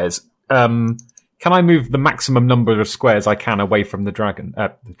squares. Can I move the maximum number of squares I can away from the dragon?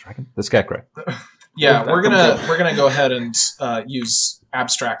 The scarecrow. Yeah, we're gonna go ahead and use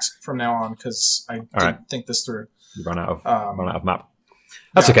abstract from now on because I didn't think this through. You run out of map.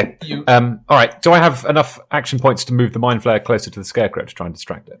 That's okay. All right. Do I have enough action points to move the mind flare closer to the scarecrow to try and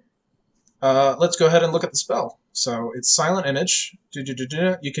distract it? Let's go ahead and look at the spell. So it's silent image.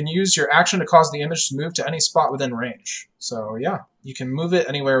 You can use your action to cause the image to move to any spot within range. So yeah, you can move it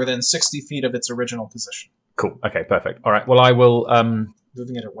anywhere within 60 feet of its original position. Cool. Okay, perfect. All right. Well, I will...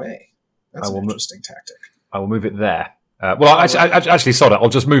 Moving it away. That's an interesting tactic. I will move it there. I actually sod it. I'll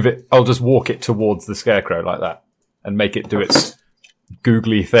just move it. I'll just walk it towards the scarecrow like that and make it do its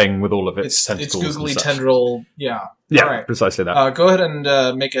googly thing with all of its tentacles. Its googly tendril. Yeah. Yeah, all right. Precisely that. Go ahead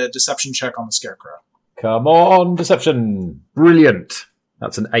and make a deception check on the scarecrow. Come on, deception. Brilliant.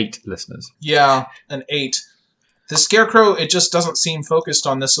 That's an 8, listeners. Yeah, an 8. The scarecrow, it just doesn't seem focused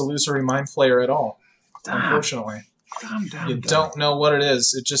on this illusory mind flayer at all. Unfortunately. You don't know what it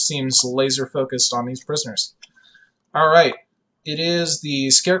is. It just seems laser focused on these prisoners. All right. It is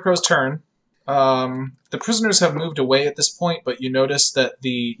the scarecrow's turn. The prisoners have moved away at this point, but you notice that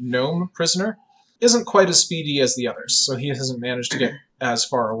the gnome prisoner isn't quite as speedy as the others, so he hasn't managed to get as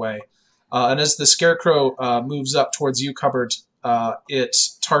far away. And as the scarecrow moves up towards you, Cupboard, it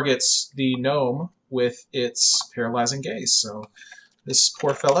targets the gnome with its paralyzing gaze. So this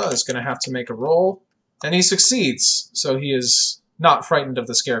poor fella is going to have to make a roll. And he succeeds, so he is not frightened of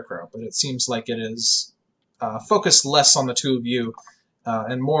the scarecrow, but it seems like it is focused less on the two of you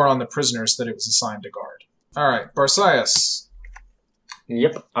and more on the prisoners that it was assigned to guard. All right, Barcias.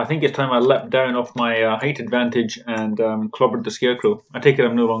 Yep, I think it's time I leapt down off my height advantage and clobbered the scarecrow. I take it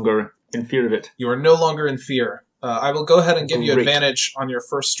I'm no longer in fear of it. You are no longer in fear. I will go ahead and give you Great. advantage on your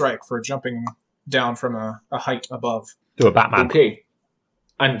first strike for jumping down from a height above. Do a Batman. Okay.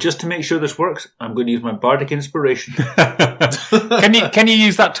 And just to make sure this works, I'm going to use my bardic inspiration. Can you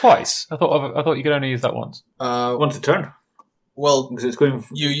use that twice? I thought you could only use that once. Once a turn. Well, Because it's going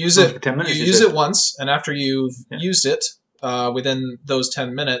you use for it. 10 minutes. You use it once, and after you've used it, within those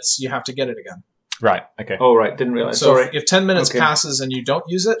 10 minutes, you have to get it again. Right. Okay. Oh, right. Didn't realize. So Sorry. if 10 minutes Okay. passes and you don't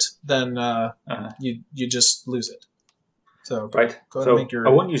use it, then you just lose it. So Right. go ahead So and make your... I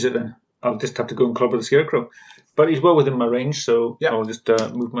won't use it then. I'll just have to go and clobber the scarecrow. But he's well within my range, so Yeah. I'll just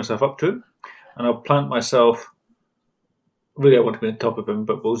move myself up to him. And I'll plant myself... Really, I want to be on top of him,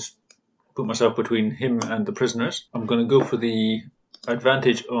 but we'll just put myself between him and the prisoners. I'm going to go for the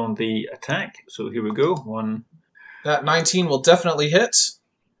advantage on the attack. So here we go. 1. That 19 will definitely hit.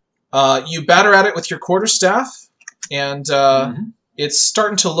 You batter at it with your quarterstaff, and it's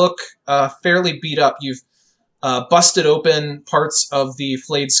starting to look fairly beat up. You've busted open parts of the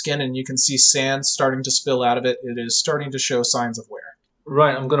flayed skin, and you can see sand starting to spill out of it. It is starting to show signs of wear.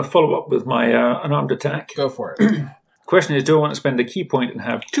 Right, I'm going to follow up with my unarmed attack. Go for it. Question is, do I want to spend a key point and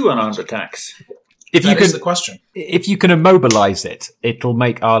have 2 unarmed attacks? If That you is can, the question. if you can immobilize it, it'll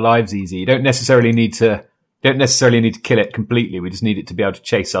make our lives easy. You don't necessarily need to kill it completely. We just need it to be able to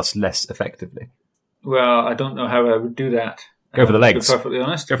chase us less effectively. Well, I don't know how I would do that. Go for the legs. To be perfectly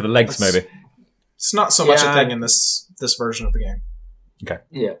honest. Go for the legs, maybe. It's not so much a Yeah. thing in this version of the game.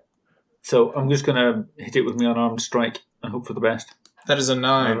 Yeah. So I'm just going to hit it with my unarmed strike and hope for the best. That is a I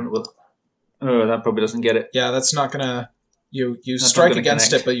 9. don't know. Oh, that probably doesn't get it. Yeah, that's not going to... You That's strike not gonna against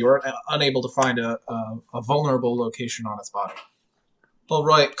connect. it, but you are unable to find a vulnerable location on its body. All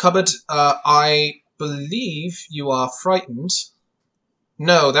right, Cupboard, I believe you are frightened.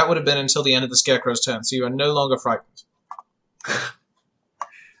 No, that would have been until the end of the Scarecrow's turn, so you are no longer frightened.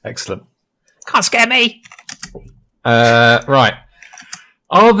 Excellent. Can't scare me. Right.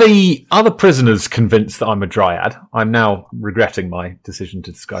 Are the other prisoners convinced that I'm a dryad? I'm now regretting my decision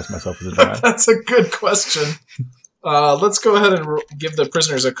to disguise myself as a dryad. That's a good question. Let's go ahead and give the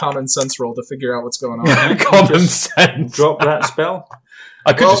prisoners a common sense roll to figure out what's going on. Common sense. Drop that spell.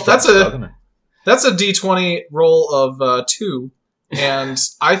 I could Well, just drop that's the a- spell, couldn't I? That's a d20 roll of 2, and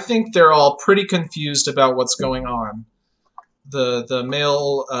I think they're all pretty confused about what's going on. The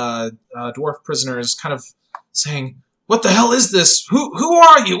male dwarf prisoner is kind of saying, "What the hell is this? Who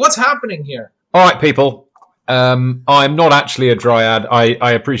are you? What's happening here?" All right, people. I'm not actually a dryad.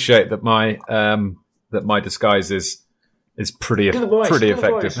 I appreciate that my disguise is pretty Do the voice, pretty do the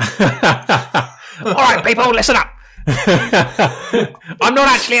effective. All right, people, listen up. I'm not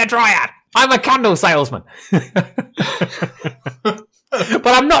actually a dryad. I'm a candle salesman. But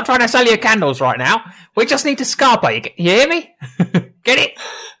I'm not trying to sell you candles right now. We just need to Scarpa. You hear me? Get it?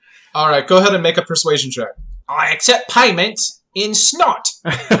 All right, go ahead and make a persuasion check. I accept payment in snot.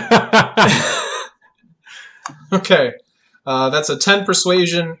 Okay, that's a 10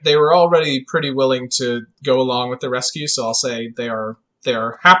 persuasion. They were already pretty willing to go along with the rescue, so I'll say they are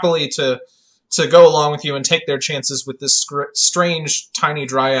happily to go along with you and take their chances with this strange tiny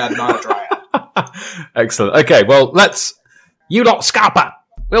dryad, not a dryad. Excellent. Okay, well, You lot Scarpa.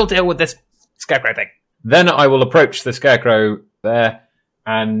 We'll deal with this scarecrow thing. then I will approach the scarecrow there,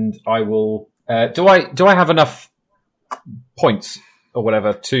 and I will. Do I have enough points or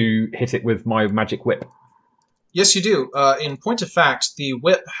whatever to hit it with my magic whip? Yes, you do. In point of fact, the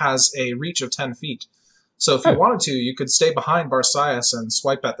whip has a reach of 10 feet. So if you wanted to, you could stay behind Barcias and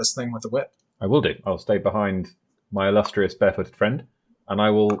swipe at this thing with the whip. I will do. I'll stay behind my illustrious barefooted friend, and I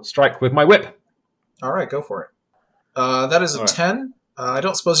will strike with my whip. All right, go for it. That is a 10. I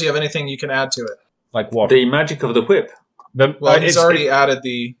don't suppose you have anything you can add to it. Like what? The magic of the whip. Well, he's already added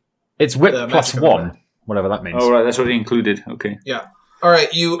the... It's whip the plus magic of the 1, whatever that means. Oh, right, that's already included. Okay. Yeah. All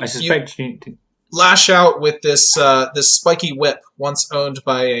right, you I suspect you need to... lash out with this this spiky whip, once owned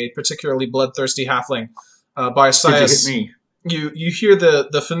by a particularly bloodthirsty halfling. Barcias, Did you hit me? you hear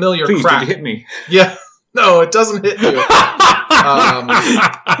the familiar Please, crack. did you hit me? Yeah. No, it doesn't hit you.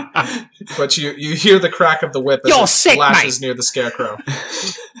 But you hear the crack of the whip as You're it sick, flashes near the scarecrow.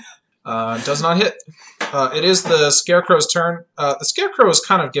 Does not hit. It is the scarecrow's turn. The scarecrow is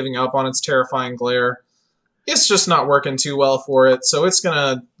kind of giving up on its terrifying glare. It's just not working too well for it, so it's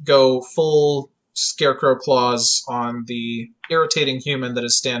gonna go full scarecrow claws on the irritating human that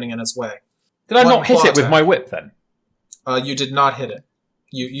is standing in its way. Did I One not hit claw it with attack. my whip then? You did not hit it.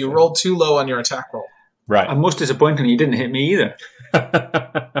 You rolled too low on your attack roll. Right. I'm most disappointed you didn't hit me either.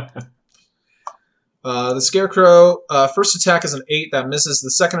 The scarecrow first attack is an 8 that misses.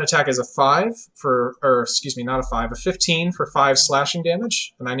 The second attack is a 5 not a 5, a 15 for 5 slashing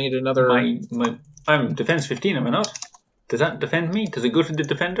damage, and I need another. I'm defense 15, am I not? Does that defend me? Does it go to the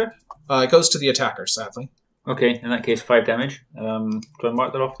defender? It goes to the attacker, sadly. Okay, in that case, 5 damage. Do I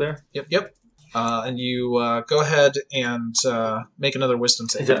mark that off there? Yep. And you go ahead and make another wisdom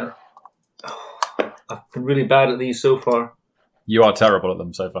save. Is that... I've been really bad at these so far. You are terrible at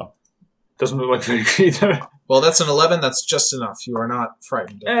them so far. Doesn't look like very good either. Well, that's an 11. That's just enough. You are not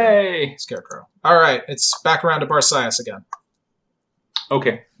frightened of Hey! the scarecrow. All right, it's back around to Barcias again.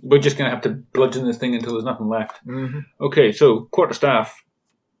 Okay, we're just going to have to bludgeon this thing until there's nothing left. Mm-hmm. Okay, so quarterstaff.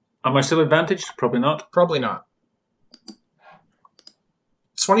 Am I still advantaged? Probably not. Probably not.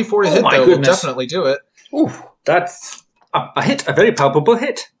 24 to Oh hit, my though, goodness. will definitely do it. Oof, that's a hit, a very palpable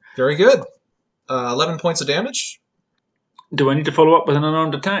hit. Very good. 11 points of damage. Do I need to follow up with an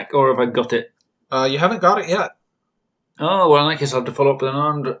unarmed attack, or have I got it? You haven't got it yet. Oh, well, in that case, I'll have to follow up with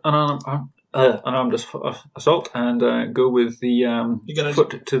an unarmed assault and go with the You're gonna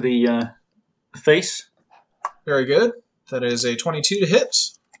foot to the face. Very good. That is a 22 to hit.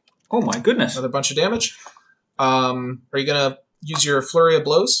 Oh, my goodness. Another bunch of damage. Are you going to use your flurry of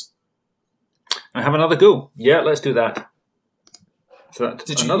blows? I have another go. Yeah, let's do that. So that's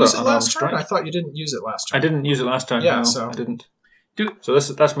Did you another use it unarmed last turn? strike. I thought you didn't use it last I turn. didn't use it last time. Yeah, no, so- I didn't. Do- So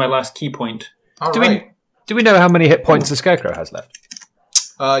that's my last key point. All Do right. Do we know how many hit points the scarecrow has left?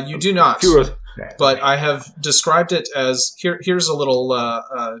 You do not. Fewer. But I have described it as here's a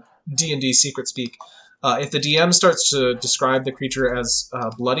little D&D secret speak. If the DM starts to describe the creature as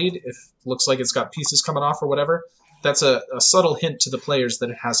bloodied, if it looks like it's got pieces coming off or whatever, that's a subtle hint to the players that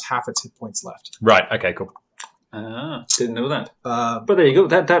it has half its hit points left. Right. Okay. Cool. Didn't know that. But But there you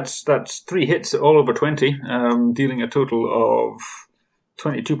go. That's 3 hits all over 20, dealing a total of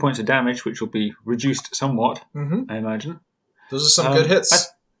 22 points of damage, which will be reduced somewhat, I imagine. those are some good hits. I-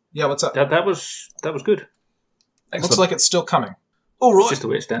 Yeah, what's up? That was good. Looks like it's still coming. All It's right. just the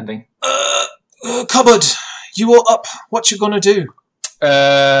way it's standing. Cupboard, you are up. What you gonna do?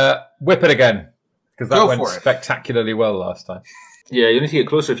 Whip it again, because that Go went for it. spectacularly well last time. Yeah, you need to get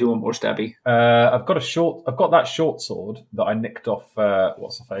closer if you want more stabby. I've got that short sword that I nicked off.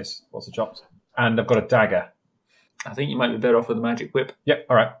 What's the chops? And I've got a dagger. I think you might be better off with the magic whip. Yep.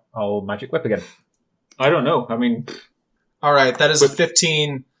 All right. I'll magic whip again. I don't know. I mean, All right, that is a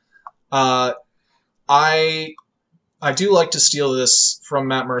 15. I do like to steal this from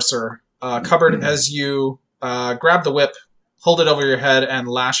Matt Mercer. Cupboard, as you grab the whip, hold it over your head, and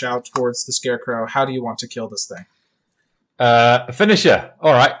lash out towards the scarecrow. How do you want to kill this thing? Finisher.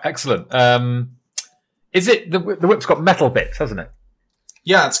 All right. Excellent. Is it the whip's got metal bits, hasn't it?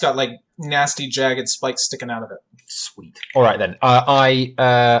 Yeah, it's got like nasty, jagged spikes sticking out of it. Sweet. All right then.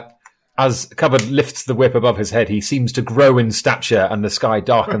 I as Cupboard lifts the whip above his head, he seems to grow in stature and the sky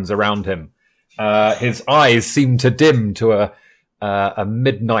darkens around him. His eyes seem to dim to a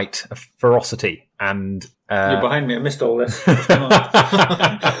midnight ferocity. And You're behind me. I missed all this. there's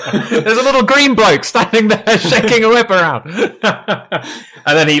a little green bloke standing there shaking a whip around.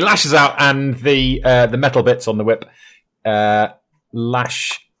 And then he lashes out and the metal bits on the whip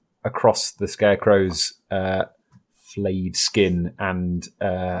lash across the Scarecrow's flayed skin and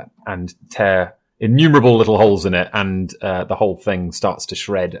tear innumerable little holes in it, and the whole thing starts to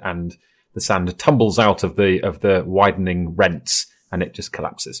shred, and the sand tumbles out of the widening rents, and it just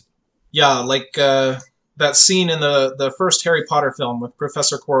collapses. Yeah, like that scene in the first Harry Potter film with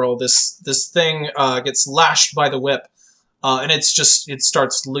Professor Quirrell. This thing gets lashed by the whip, and it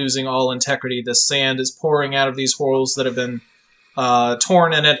starts losing all integrity. The sand is pouring out of these holes that have been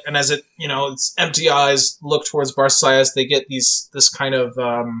torn in it, and as its empty eyes look towards Barsias, they get this kind of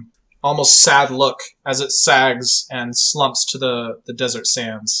almost sad look as it sags and slumps to the desert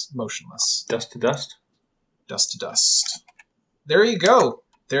sands, motionless. Dust to dust. Dust to dust. There you go.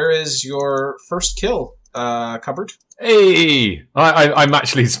 There is your first kill, Cupboard. Hey! I'm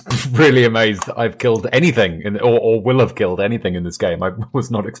actually really amazed that I've killed anything, or will have killed anything in this game. I was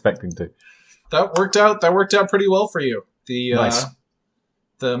not expecting to. That worked out pretty well for you. Nice.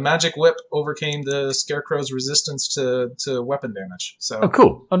 The magic whip overcame the Scarecrow's resistance to weapon damage. So. Oh,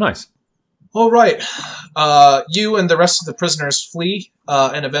 cool. Oh, nice. All right. You and the rest of the prisoners flee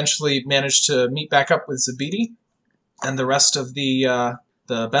and eventually manage to meet back up with Zabidi and the rest of the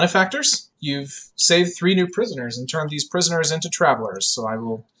benefactors. You've saved 3 new prisoners and turned these prisoners into travelers, so I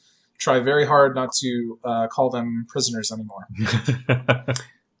will try very hard not to call them prisoners anymore.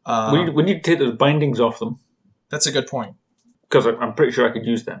 We need to take those bindings off them. That's a good point. Because I'm pretty sure I could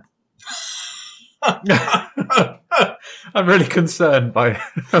use them. I'm really concerned by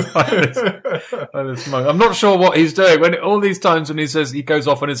this monk. I'm not sure what he's doing. When all these times when he says he goes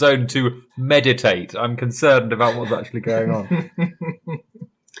off on his own to meditate, I'm concerned about what's actually going on.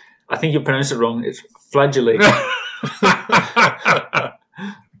 I think you pronounced it wrong. It's flagellate. Do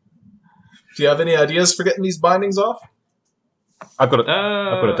you have any ideas for getting these bindings off? I've got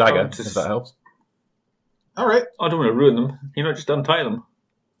a dagger, if that helps. All right. I don't want to ruin them. Just untie them.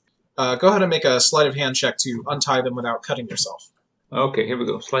 Go ahead and make a sleight of hand check to untie them without cutting yourself. Okay, here we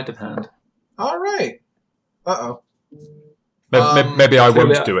go. Sleight of hand. All right. Uh-oh. Maybe I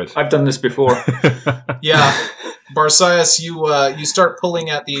won't do it. I've done this before. Yeah. Barsias, you start pulling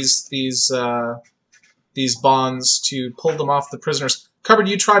at these bonds to pull them off the prisoners. Cupboard,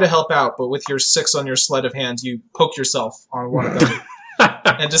 you try to help out, but with your 6 on your sleight of hand, you poke yourself on one of them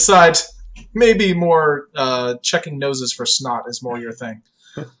and decide maybe more checking noses for snot is more your thing.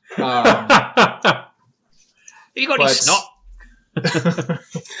 You got any snot?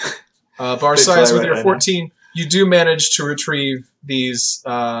 Barsias, with your 14, you do manage to retrieve these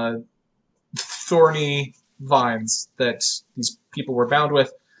thorny vines that these people were bound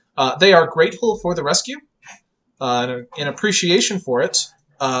with. They are grateful for the rescue. In appreciation for it,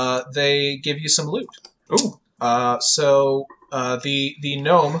 they give you some loot. Ooh. So the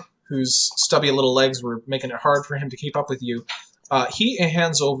gnome, whose stubby little legs were making it hard for him to keep up with you, he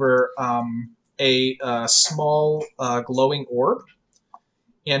hands over a small glowing orb,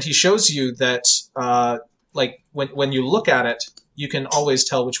 and he shows you that when you look at it, you can always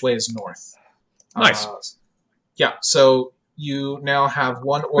tell which way is north. Nice. Yeah, so you now have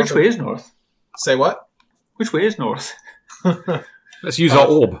one orb. Which way is north? Say what? Which way is north? Let's use our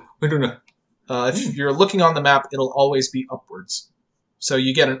orb. I don't know. If you're looking on the map, it'll always be upwards. So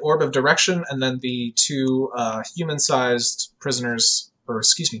you get an orb of direction, and then the 2 human-sized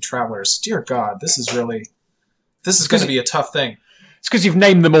travelers. Dear God, this is going to be a tough thing. It's because you've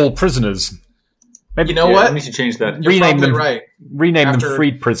named them all prisoners. Maybe, you know what? I need to change that. You're rename probably them. right. Rename After- them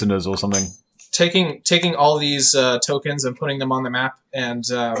freed prisoners or something. Taking all these tokens and putting them on the map and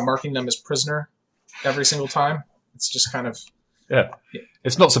marking them as prisoner every single time. It's just kind of... Yeah.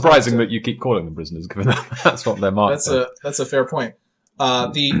 It's not surprising that you keep calling them prisoners, given that that's what they're marked. That's a fair point.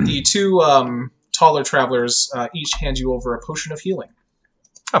 The 2 taller travelers each hand you over a potion of healing.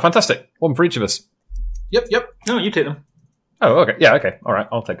 Oh, fantastic. One for each of us. Yep. No, you take them. Oh, okay. Yeah, okay. All right,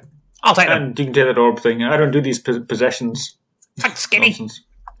 I'll take it. I'll take them. And you can take that orb thing. I don't do these possessions. Thanks, Skinny. Nonsense.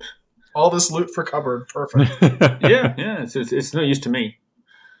 All this loot for Cupboard. Perfect. Yeah. It's no use to me.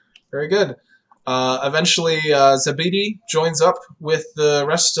 Very good. Eventually, Zabidi joins up with the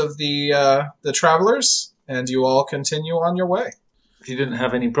rest of the travelers, and you all continue on your way. She didn't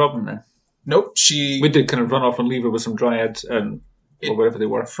have any problem then. Nope, We did kind of run off and leave her with some dryads or whatever they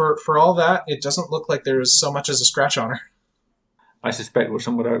were. For all that, it doesn't look like there's so much as a scratch on her. I suspect we're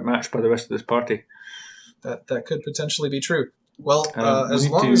somewhat outmatched by the rest of this party. That could potentially be true. Well, We as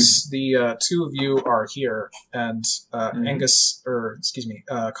need long to- as the two of you are here and Connor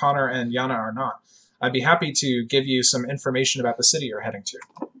and Yana are not, I'd be happy to give you some information about the city you're heading to.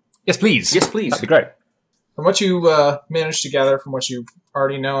 Yes, please. Yes, please. That'd be great. From what you managed to gather, from what you've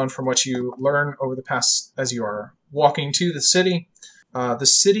already known, from what you learn over the past as you are walking to the city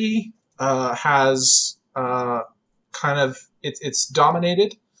has it's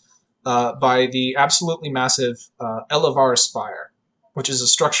dominated by the absolutely massive Elevar Spire, which is a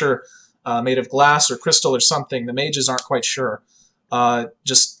structure made of glass or crystal or something. The mages aren't quite sure.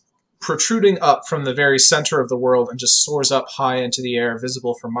 Just protruding up from the very center of the world and just soars up high into the air,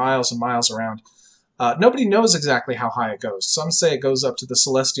 visible for miles and miles around. Nobody knows exactly how high it goes. Some say it goes up to the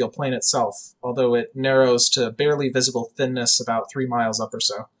celestial plane itself, although it narrows to barely visible thinness about 3 miles up or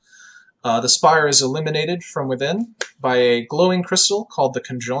so. The spire is illuminated from within by a glowing crystal called the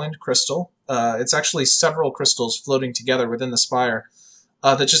Conjoined Crystal. It's actually several crystals floating together within the spire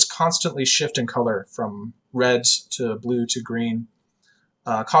that just constantly shift in color from red to blue to green,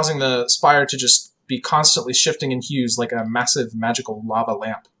 causing the spire to just be constantly shifting in hues like a massive magical lava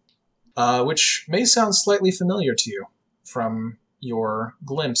lamp, which may sound slightly familiar to you from your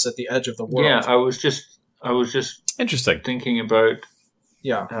glimpse at the edge of the world. Yeah, I was just Interesting. thinking about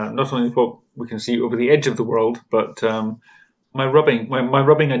Yeah. not only what we can see over the edge of the world, but my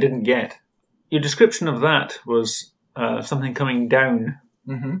rubbing I didn't get. Your description of that was something coming down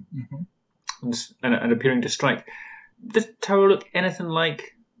Mm-hmm. Mm-hmm. and appearing to strike. Does the tower look anything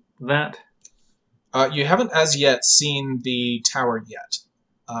like that? You haven't as yet seen the tower yet.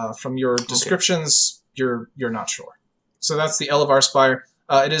 From your descriptions, you're not sure. So that's the Elevar Spire.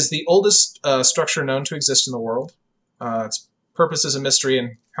 It is the oldest structure known to exist in the world. Its purpose is a mystery,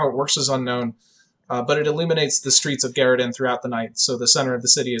 and how it works is unknown. But it illuminates the streets of Garrison throughout the night, so the center of the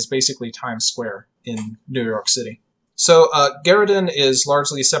city is basically Times Square in New York City. So Garrison is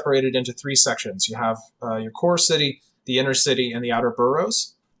largely separated into 3 sections. You have your core city, the inner city, and the outer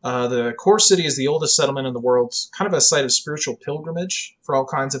boroughs. The core city is the oldest settlement in the world, kind of a site of spiritual pilgrimage for all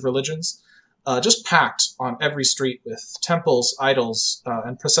kinds of religions, just packed on every street with temples, idols,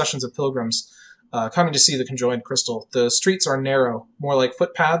 and processions of pilgrims coming to see the Conjoined Crystal. The streets are narrow, more like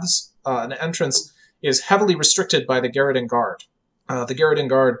footpaths, and the entrance is heavily restricted by the Garrison Guard. The Garrison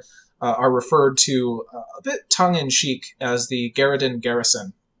Guard are referred to a bit tongue-in-cheek as the Garrison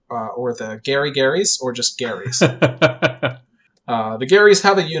Garrison, or the Gary Garys, or just Garys. The Garys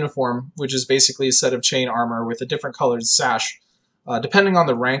have a uniform, which is basically a set of chain armor with a different colored sash. Depending on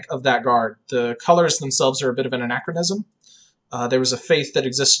the rank of that guard, the colors themselves are a bit of an anachronism. There was a faith that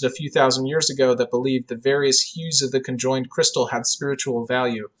existed a few thousand years ago that believed the various hues of the Conjoined Crystal had spiritual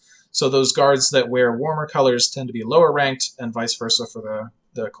value. So those guards that wear warmer colors tend to be lower ranked, and vice versa for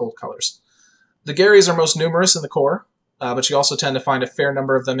the cold colors. The Garys are most numerous in the core, but you also tend to find a fair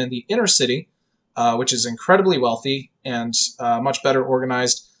number of them in the inner city, which is incredibly wealthy and much better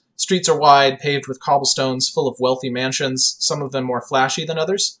organized. Streets are wide, paved with cobblestones, full of wealthy mansions, some of them more flashy than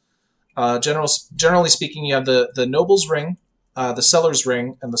others. Generally speaking, you have the Noble's Ring, the Seller's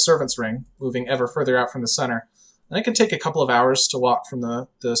Ring, and the Servant's Ring, moving ever further out from the center. And it can take a couple of hours to walk from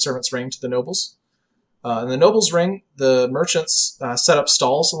the Servant's Ring to the Noble's. In the Noble's Ring, the merchants set up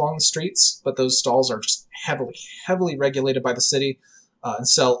stalls along the streets, but those stalls are just heavily regulated by the city, and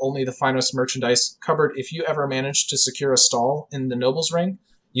sell only the finest merchandise. Cupboard, if you ever managed to secure a stall in the Noble's Ring,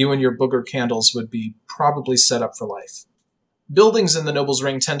 you and your booger candles would be probably set up for life. Buildings in the Noble's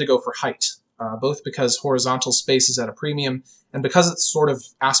Ring tend to go for height, both because horizontal space is at a premium, and because it's sort of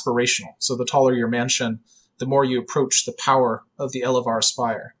aspirational. So the taller your mansion, the more you approach the power of the Elevar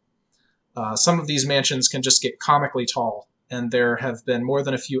Spire. Some of these mansions can just get comically tall, and there have been more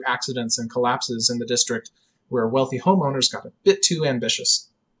than a few accidents and collapses in the district where wealthy homeowners got a bit too ambitious.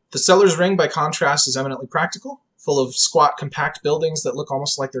 The Seller's Ring, by contrast, is eminently practical, full of squat, compact buildings that look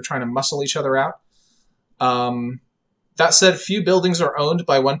almost like they're trying to muscle each other out. That said, few buildings are owned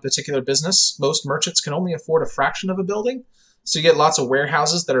by one particular business. Most merchants can only afford a fraction of a building, so you get lots of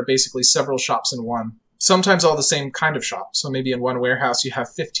warehouses that are basically several shops in one. Sometimes all the same kind of shop, so maybe in one warehouse you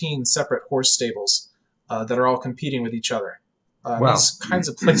have 15 separate horse stables that are all competing with each other. Wow. These kinds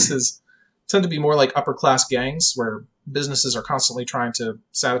of places tend to be more like upper-class gangs where businesses are constantly trying to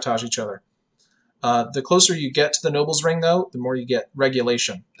sabotage each other. The closer you get to the Noble's Ring, though, the more you get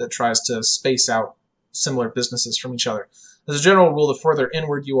regulation that tries to space out similar businesses from each other. As a general rule, the further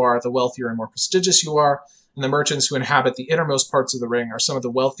inward you are, the wealthier and more prestigious you are, and the merchants who inhabit the innermost parts of the ring are some of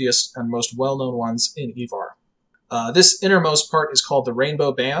the wealthiest and most well-known ones in Ivar. This innermost part is called the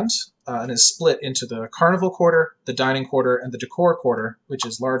Rainbow Band, and is split into the Carnival Quarter, the Dining Quarter, and the Decor Quarter, which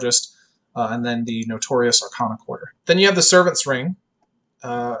is largest, and then the notorious Arcana Quarter. Then you have the Servants' Ring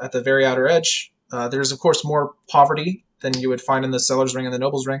at the very outer edge. There's, of course, more poverty than you would find in the Sellers' Ring and the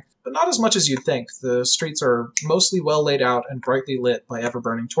Nobles' Ring, but not as much as you'd think. The streets are mostly well laid out and brightly lit by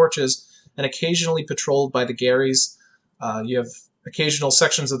ever-burning torches, and occasionally patrolled by the Garys. You have occasional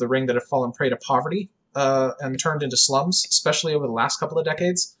sections of the ring that have fallen prey to poverty and turned into slums, especially over the last couple of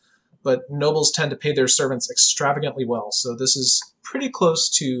decades. But nobles tend to pay their servants extravagantly well, so this is pretty close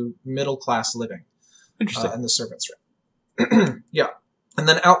to middle-class living. Interesting. In the Servants' Ring. Yeah. And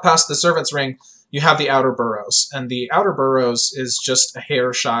then out past the Servants' Ring, you have the Outer Boroughs. And the Outer Boroughs is just a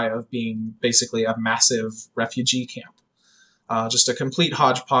hair shy of being basically a massive refugee camp. Just a complete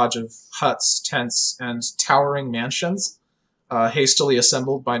hodgepodge of huts, tents, and towering mansions, hastily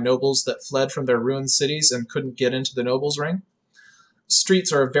assembled by nobles that fled from their ruined cities and couldn't get into the Nobles' Ring.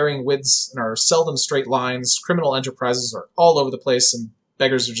 Streets are of varying widths and are seldom straight lines. Criminal enterprises are all over the place, and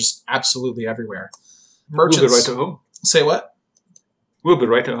beggars are just absolutely everywhere. Merchants... We'll be right at home. Say what? We'll be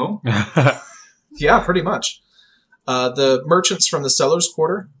right at home. Yeah, pretty much. The merchants from the Sellers'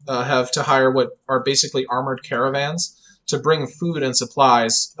 Quarter have to hire what are basically armored caravans to bring food and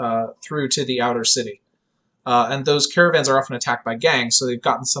supplies through to the outer city. And those caravans are often attacked by gangs, so they've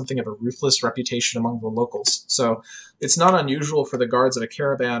gotten something of a ruthless reputation among the locals. So it's not unusual for the guards of a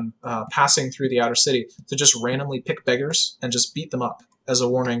caravan passing through the outer city to just randomly pick beggars and just beat them up as a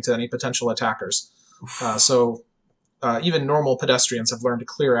warning to any potential attackers. So even normal pedestrians have learned to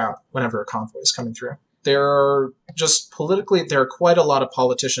clear out whenever a convoy is coming through. There are quite a lot of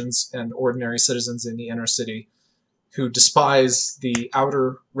politicians and ordinary citizens in the inner city who despise the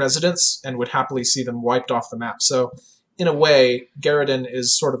outer residents and would happily see them wiped off the map. So, in a way, Garrison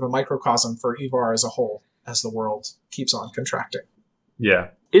is sort of a microcosm for Ivar as a whole, as the world keeps on contracting.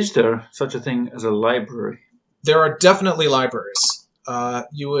 Yeah. Is there such a thing as a library? There are definitely libraries.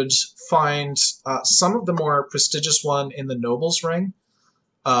 You would find some of the more prestigious one in the Nobles' Ring,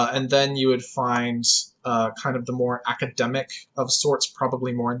 and then you would find kind of the more academic of sorts,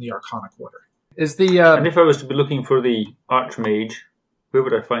 probably more in the Arcana Quarter. Is the And if I was to be looking for the Archmage, where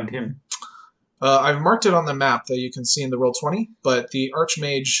would I find him? I've marked it on the map that you can see in the Roll20, but the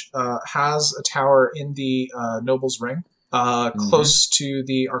Archmage has a tower in the Nobles' Ring, close to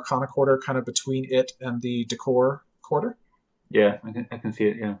the Arcana Quarter, kind of between it and the Decor Quarter. Yeah, I can see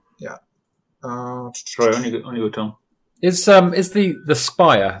it, yeah. Yeah. Sorry, only go Tom. is the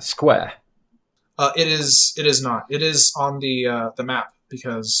spire square? It is not. It is on the map,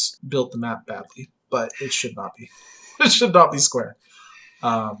 because built the map badly, but it should not be. It should not be square.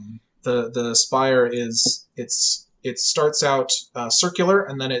 The spire it starts out circular,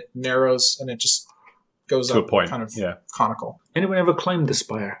 and then it narrows, and it just goes To a up point, kind of yeah. conical. Anyone ever climbed the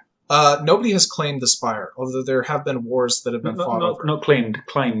spire? Nobody has claimed the spire, although there have been wars that have been fought over. Not claimed,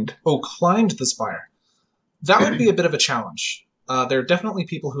 climbed. Oh, climbed the spire. That would be a bit of a challenge. There are definitely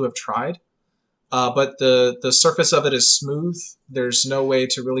people who have tried. But the surface of it is smooth. There's no way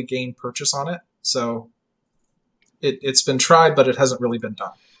to really gain purchase on it. So it's been tried, but it hasn't really been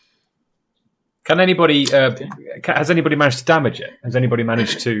done. Can anybody? Has anybody managed to damage it? Has anybody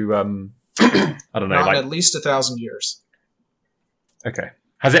managed to? I don't know. Not Like, in at least 1,000 years. okay.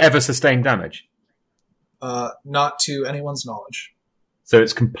 Has it ever sustained damage? Not to anyone's knowledge. So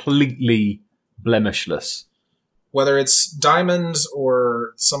it's completely blemishless. Whether it's diamonds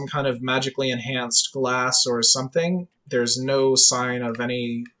or some kind of magically enhanced glass or something, there's no sign of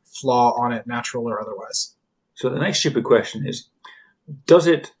any flaw on it, natural or otherwise. So the next stupid question is, does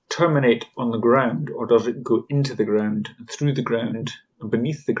it terminate on the ground, or does it go into the ground, through the ground, and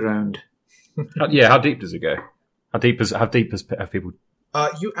beneath the ground? Yeah, how deep does it go? How deep have people?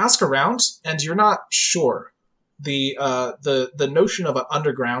 You ask around, and you're not sure. The notion of an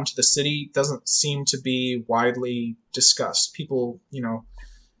underground to the city doesn't seem to be widely discussed. People, you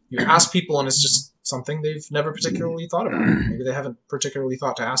ask people, and it's just something they've never particularly thought about. Maybe they haven't particularly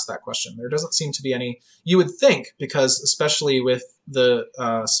thought to ask that question. There doesn't seem to be any. You would think, because especially with the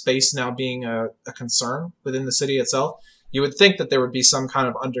space now being a concern within the city itself, you would think that there would be some kind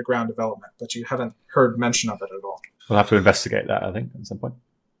of underground development, but you haven't heard mention of it at all. We'll have to investigate that, I think, at some point.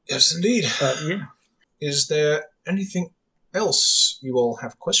 Yes, indeed. Yeah. Is there anything else you all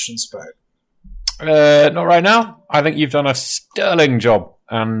have questions about? Not right now. I think you've done a sterling job,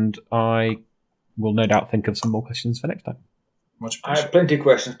 and I will no doubt think of some more questions for next time. Much I appreciated. have plenty of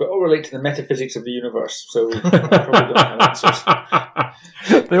questions, but all relate to the metaphysics of the universe, so I probably don't have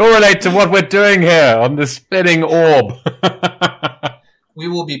answers. They all relate to what we're doing here on the spinning orb. We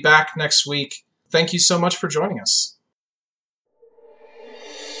will be back next week. Thank you so much for joining us.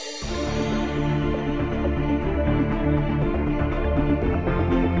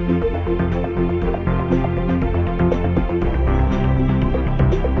 Bye.